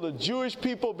continued until the Jewish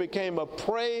people became a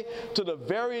prey to the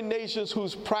very nations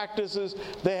whose practices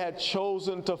they had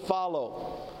chosen to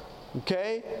follow.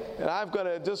 Okay? And I'm going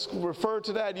to just refer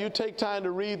to that. You take time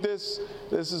to read this.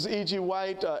 This is E.G.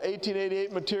 White,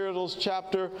 1888 Materials,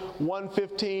 chapter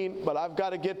 115. But I've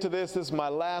got to get to this. This is my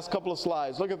last couple of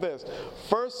slides. Look at this.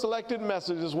 First selected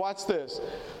messages. Watch this.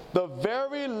 The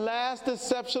very last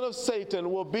deception of Satan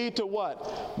will be to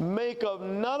what? Make of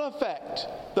none effect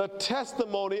the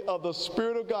testimony of the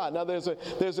Spirit of God. Now there's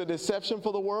a deception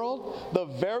for the world. The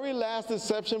very last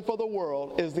deception for the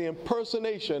world is the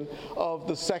impersonation of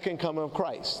the second coming of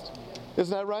Christ.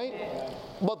 Isn't that right?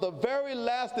 But the very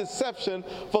last deception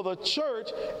for the church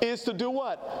is to do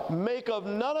what? Make of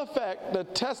none effect the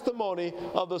testimony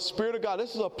of the Spirit of God.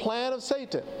 This is a plan of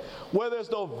Satan. Where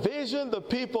there's no vision, the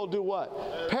people do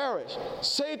what? Perish.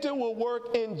 Satan will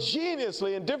work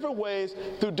ingeniously in different ways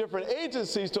through different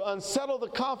agencies to unsettle the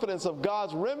confidence of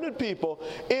God's remnant people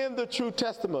in the true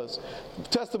testimonies.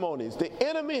 The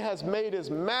enemy has made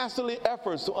his masterly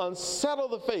efforts to unsettle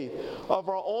the faith of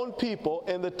our own people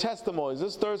in the testimonies.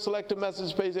 This third selected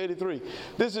message, page 83.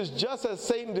 This is just as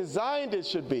Satan designed it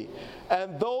should be.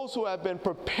 And those who have been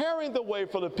preparing the way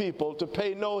for the people to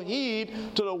pay no heed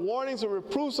to the warnings and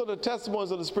reproofs of the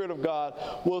testimonies of the Spirit of God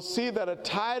will see that a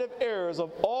tide of errors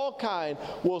of all kind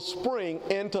will spring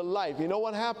into life. You know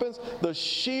what happens? The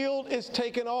shield is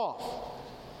taken off.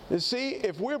 You see,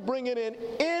 if we're bringing in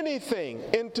anything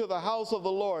into the house of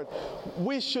the Lord,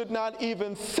 we should not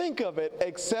even think of it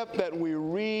except that we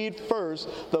read first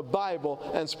the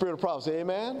Bible and Spirit of prophecy.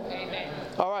 Amen? Amen.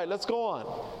 All right, let's go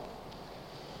on.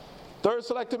 Third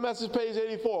selected message, page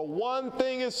 84. One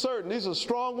thing is certain. These are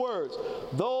strong words.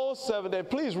 Those Seventh-day,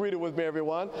 please read it with me,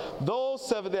 everyone. Those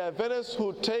Seventh-day Adventists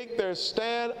who take their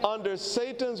stand under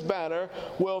Satan's banner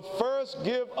will first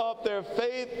give up their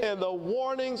faith in the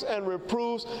warnings and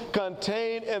reproofs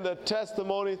contained in the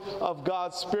testimony of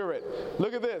God's Spirit.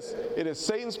 Look at this. It is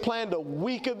Satan's plan to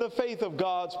weaken the faith of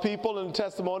God's people in the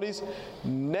testimonies.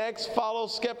 Next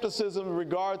follows skepticism in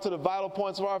regard to the vital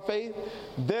points of our faith.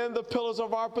 Then the pillars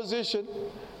of our position.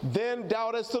 Then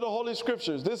doubt as to the Holy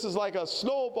Scriptures. This is like a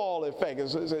snowball effect.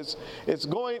 It's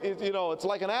going, it's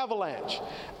like an avalanche.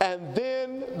 And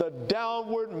then the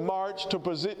downward march to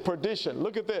perdition.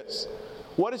 Look at this.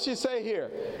 What does she say here?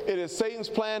 It is Satan's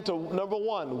plan to, number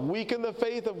one, weaken the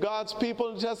faith of God's people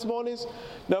in the testimonies.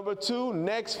 Number two,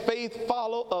 next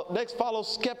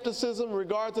follows skepticism in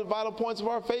regard to the vital points of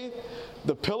our faith,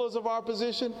 the pillars of our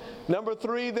position. Number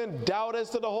three, then doubt as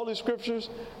to the Holy Scriptures.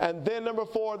 And then number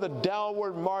four, the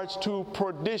downward march to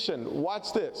perdition.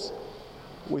 Watch this.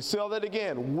 We see all that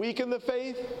again. Weaken the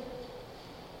faith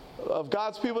of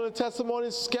God's people in the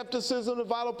testimonies, skepticism, the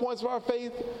vital points of our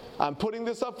faith. I'm putting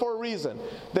this up for a reason.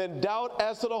 Then doubt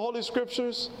as to the Holy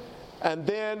Scriptures, and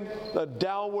then the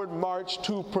downward march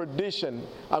to perdition.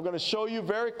 I'm going to show you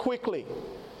very quickly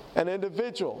an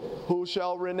individual who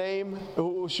shall remain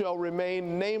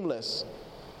nameless,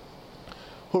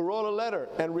 who wrote a letter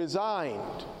and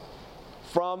resigned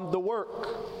from the work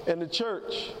in the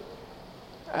church.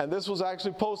 And this was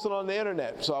actually posted on the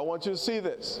internet, so I want you to see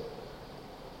this.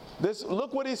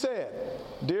 Look what he said.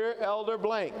 Dear Elder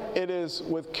Blank, it is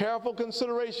with careful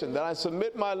consideration that I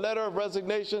submit my letter of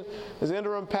resignation as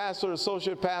interim pastor,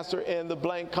 associate pastor in the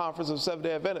Blank Conference of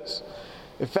Seventh-day Adventists,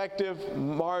 effective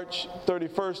March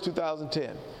 31st,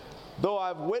 2010. Though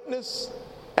I've witnessed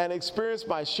and experienced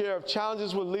my share of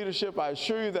challenges with leadership, I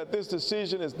assure you that this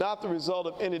decision is not the result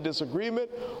of any disagreement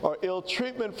or ill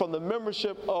treatment from the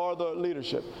membership or the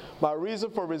leadership. My reason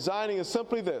for resigning is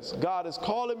simply this: God is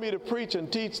calling me to preach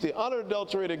and teach the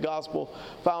unadulterated gospel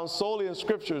found solely in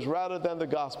scriptures rather than the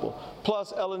gospel,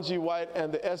 plus Ellen G. White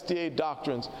and the SDA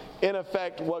doctrines, in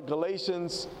effect what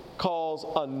Galatians calls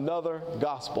another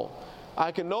gospel.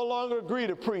 I can no longer agree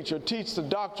to preach or teach the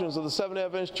doctrines of the Seventh-day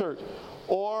Adventist Church,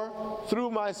 or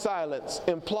through my silence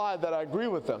imply that I agree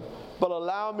with them, but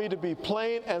allow me to be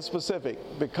plain and specific.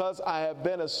 Because I have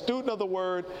been a student of the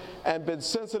Word and been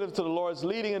sensitive to the Lord's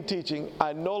leading and teaching,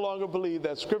 I no longer believe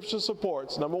that Scripture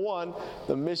supports, number one,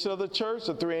 the mission of the church,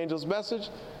 the three angels' message.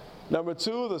 Number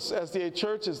two, the SDA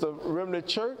Church is the remnant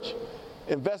church.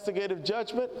 Investigative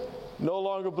judgment, no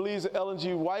longer believes that Ellen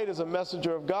G. White is a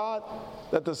messenger of God,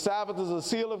 that the Sabbath is a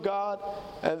seal of God,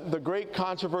 and the great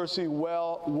controversy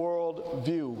world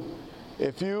view.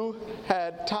 If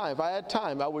I had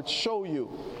time, I would show you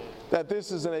that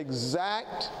this is an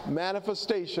exact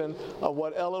manifestation of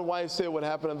what Ellen White said would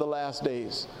happen in the last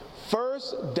days.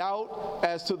 First, doubt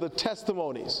as to the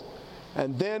testimonies,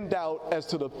 and then doubt as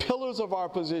to the pillars of our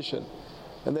position.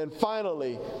 And then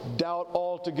finally, doubt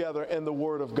altogether in the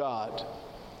Word of God.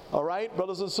 All right,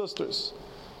 brothers and sisters,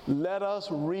 let us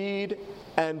read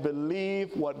and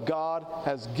believe what God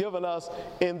has given us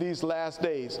in these last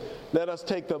days. Let us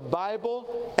take the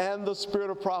Bible and the Spirit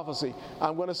of prophecy.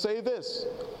 I'm going to say this.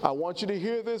 I want you to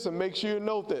hear this and make sure you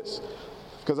note this,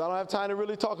 because I don't have time to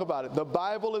really talk about it. The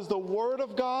Bible is the Word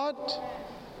of God.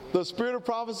 The Spirit of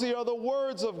prophecy are the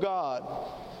words of God.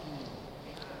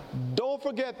 Don't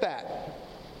forget that.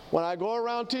 When I go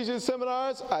around teaching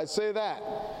seminars, I say that.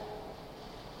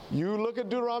 You look at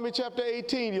Deuteronomy chapter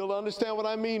 18, you'll understand what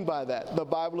I mean by that. The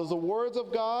Bible is the words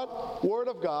of God, Word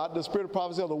of God. The Spirit of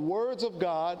prophecy are the words of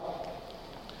God.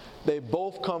 They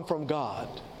both come from God.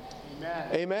 Amen.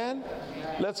 Amen?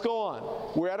 Amen. Let's go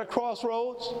on. We're at a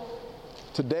crossroads.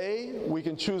 Today, we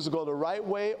can choose to go the right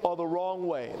way or the wrong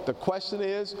way. The question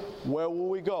is, where will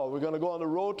we go? We're going to go on the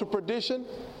road to perdition.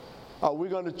 Are we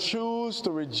going to choose to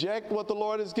reject what the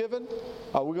Lord has given?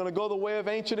 Are we going to go the way of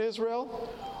ancient Israel?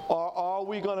 Or are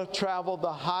we going to travel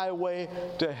the highway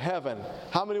to heaven?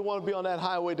 How many want to be on that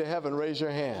highway to heaven? Raise your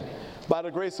hand. By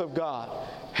the grace of God.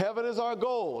 Heaven is our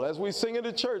goal, as we sing in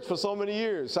the church for so many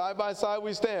years. Side by side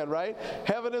we stand, right?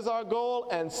 Heaven is our goal,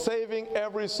 and saving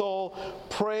every soul.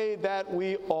 Pray that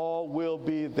we all will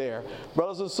be there.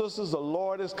 Brothers and sisters, the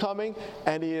Lord is coming,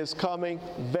 and He is coming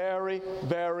very,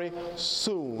 very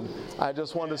soon. I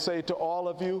just want to say to all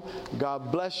of you,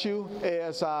 God bless you,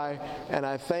 ASI, and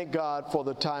I thank God for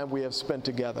the time we have spent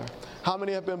together. How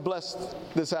many have been blessed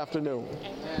this afternoon?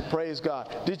 Amen. Praise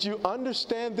God. Did you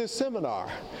understand this seminar?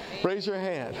 Raise your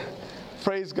hand.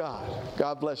 Praise God.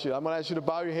 God bless you. I'm going to ask you to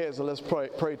bow your heads and let's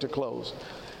pray to close.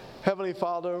 Heavenly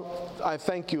Father, I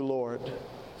thank you, Lord,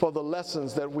 for the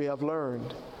lessons that we have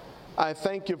learned. I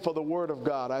thank you for the Word of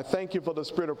God. I thank you for the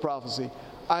spirit of prophecy.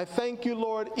 I thank you,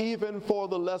 Lord, even for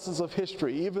the lessons of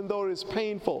history, even though it is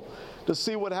painful to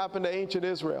see what happened to ancient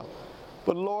Israel.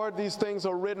 But Lord, these things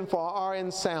are written for our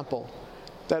ensample,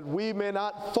 that we may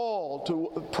not fall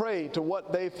to prey to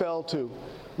what they fell to.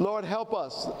 Lord, help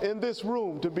us in this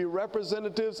room to be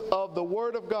representatives of the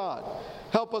Word of God.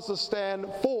 Help us to stand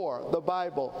for the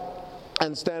Bible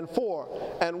and stand for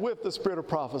and with the spirit of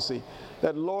prophecy.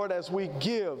 That, Lord, as we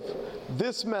give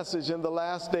this message in the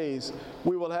last days,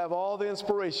 we will have all the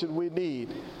inspiration we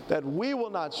need, that we will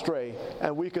not stray,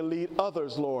 and we can lead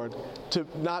others, Lord, to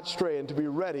not stray and to be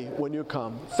ready when you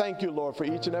come. Thank you, Lord, for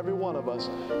each and every one of us.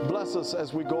 Bless us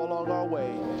as we go along our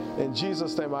way. In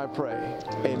Jesus' name I pray.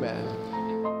 Amen.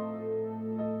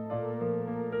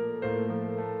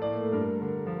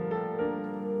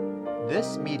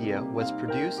 This media was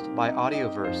produced by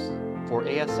Audioverse for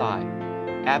ASI,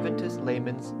 Adventist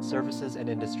Layman's Services and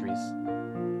Industries.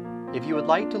 If you would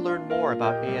like to learn more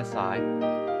about ASI,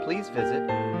 please visit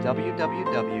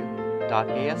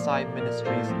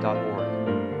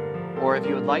www.asiministries.org. Or if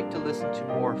you would like to listen to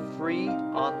more free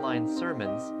online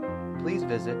sermons, please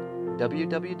visit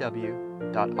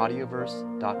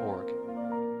www.audioverse.org.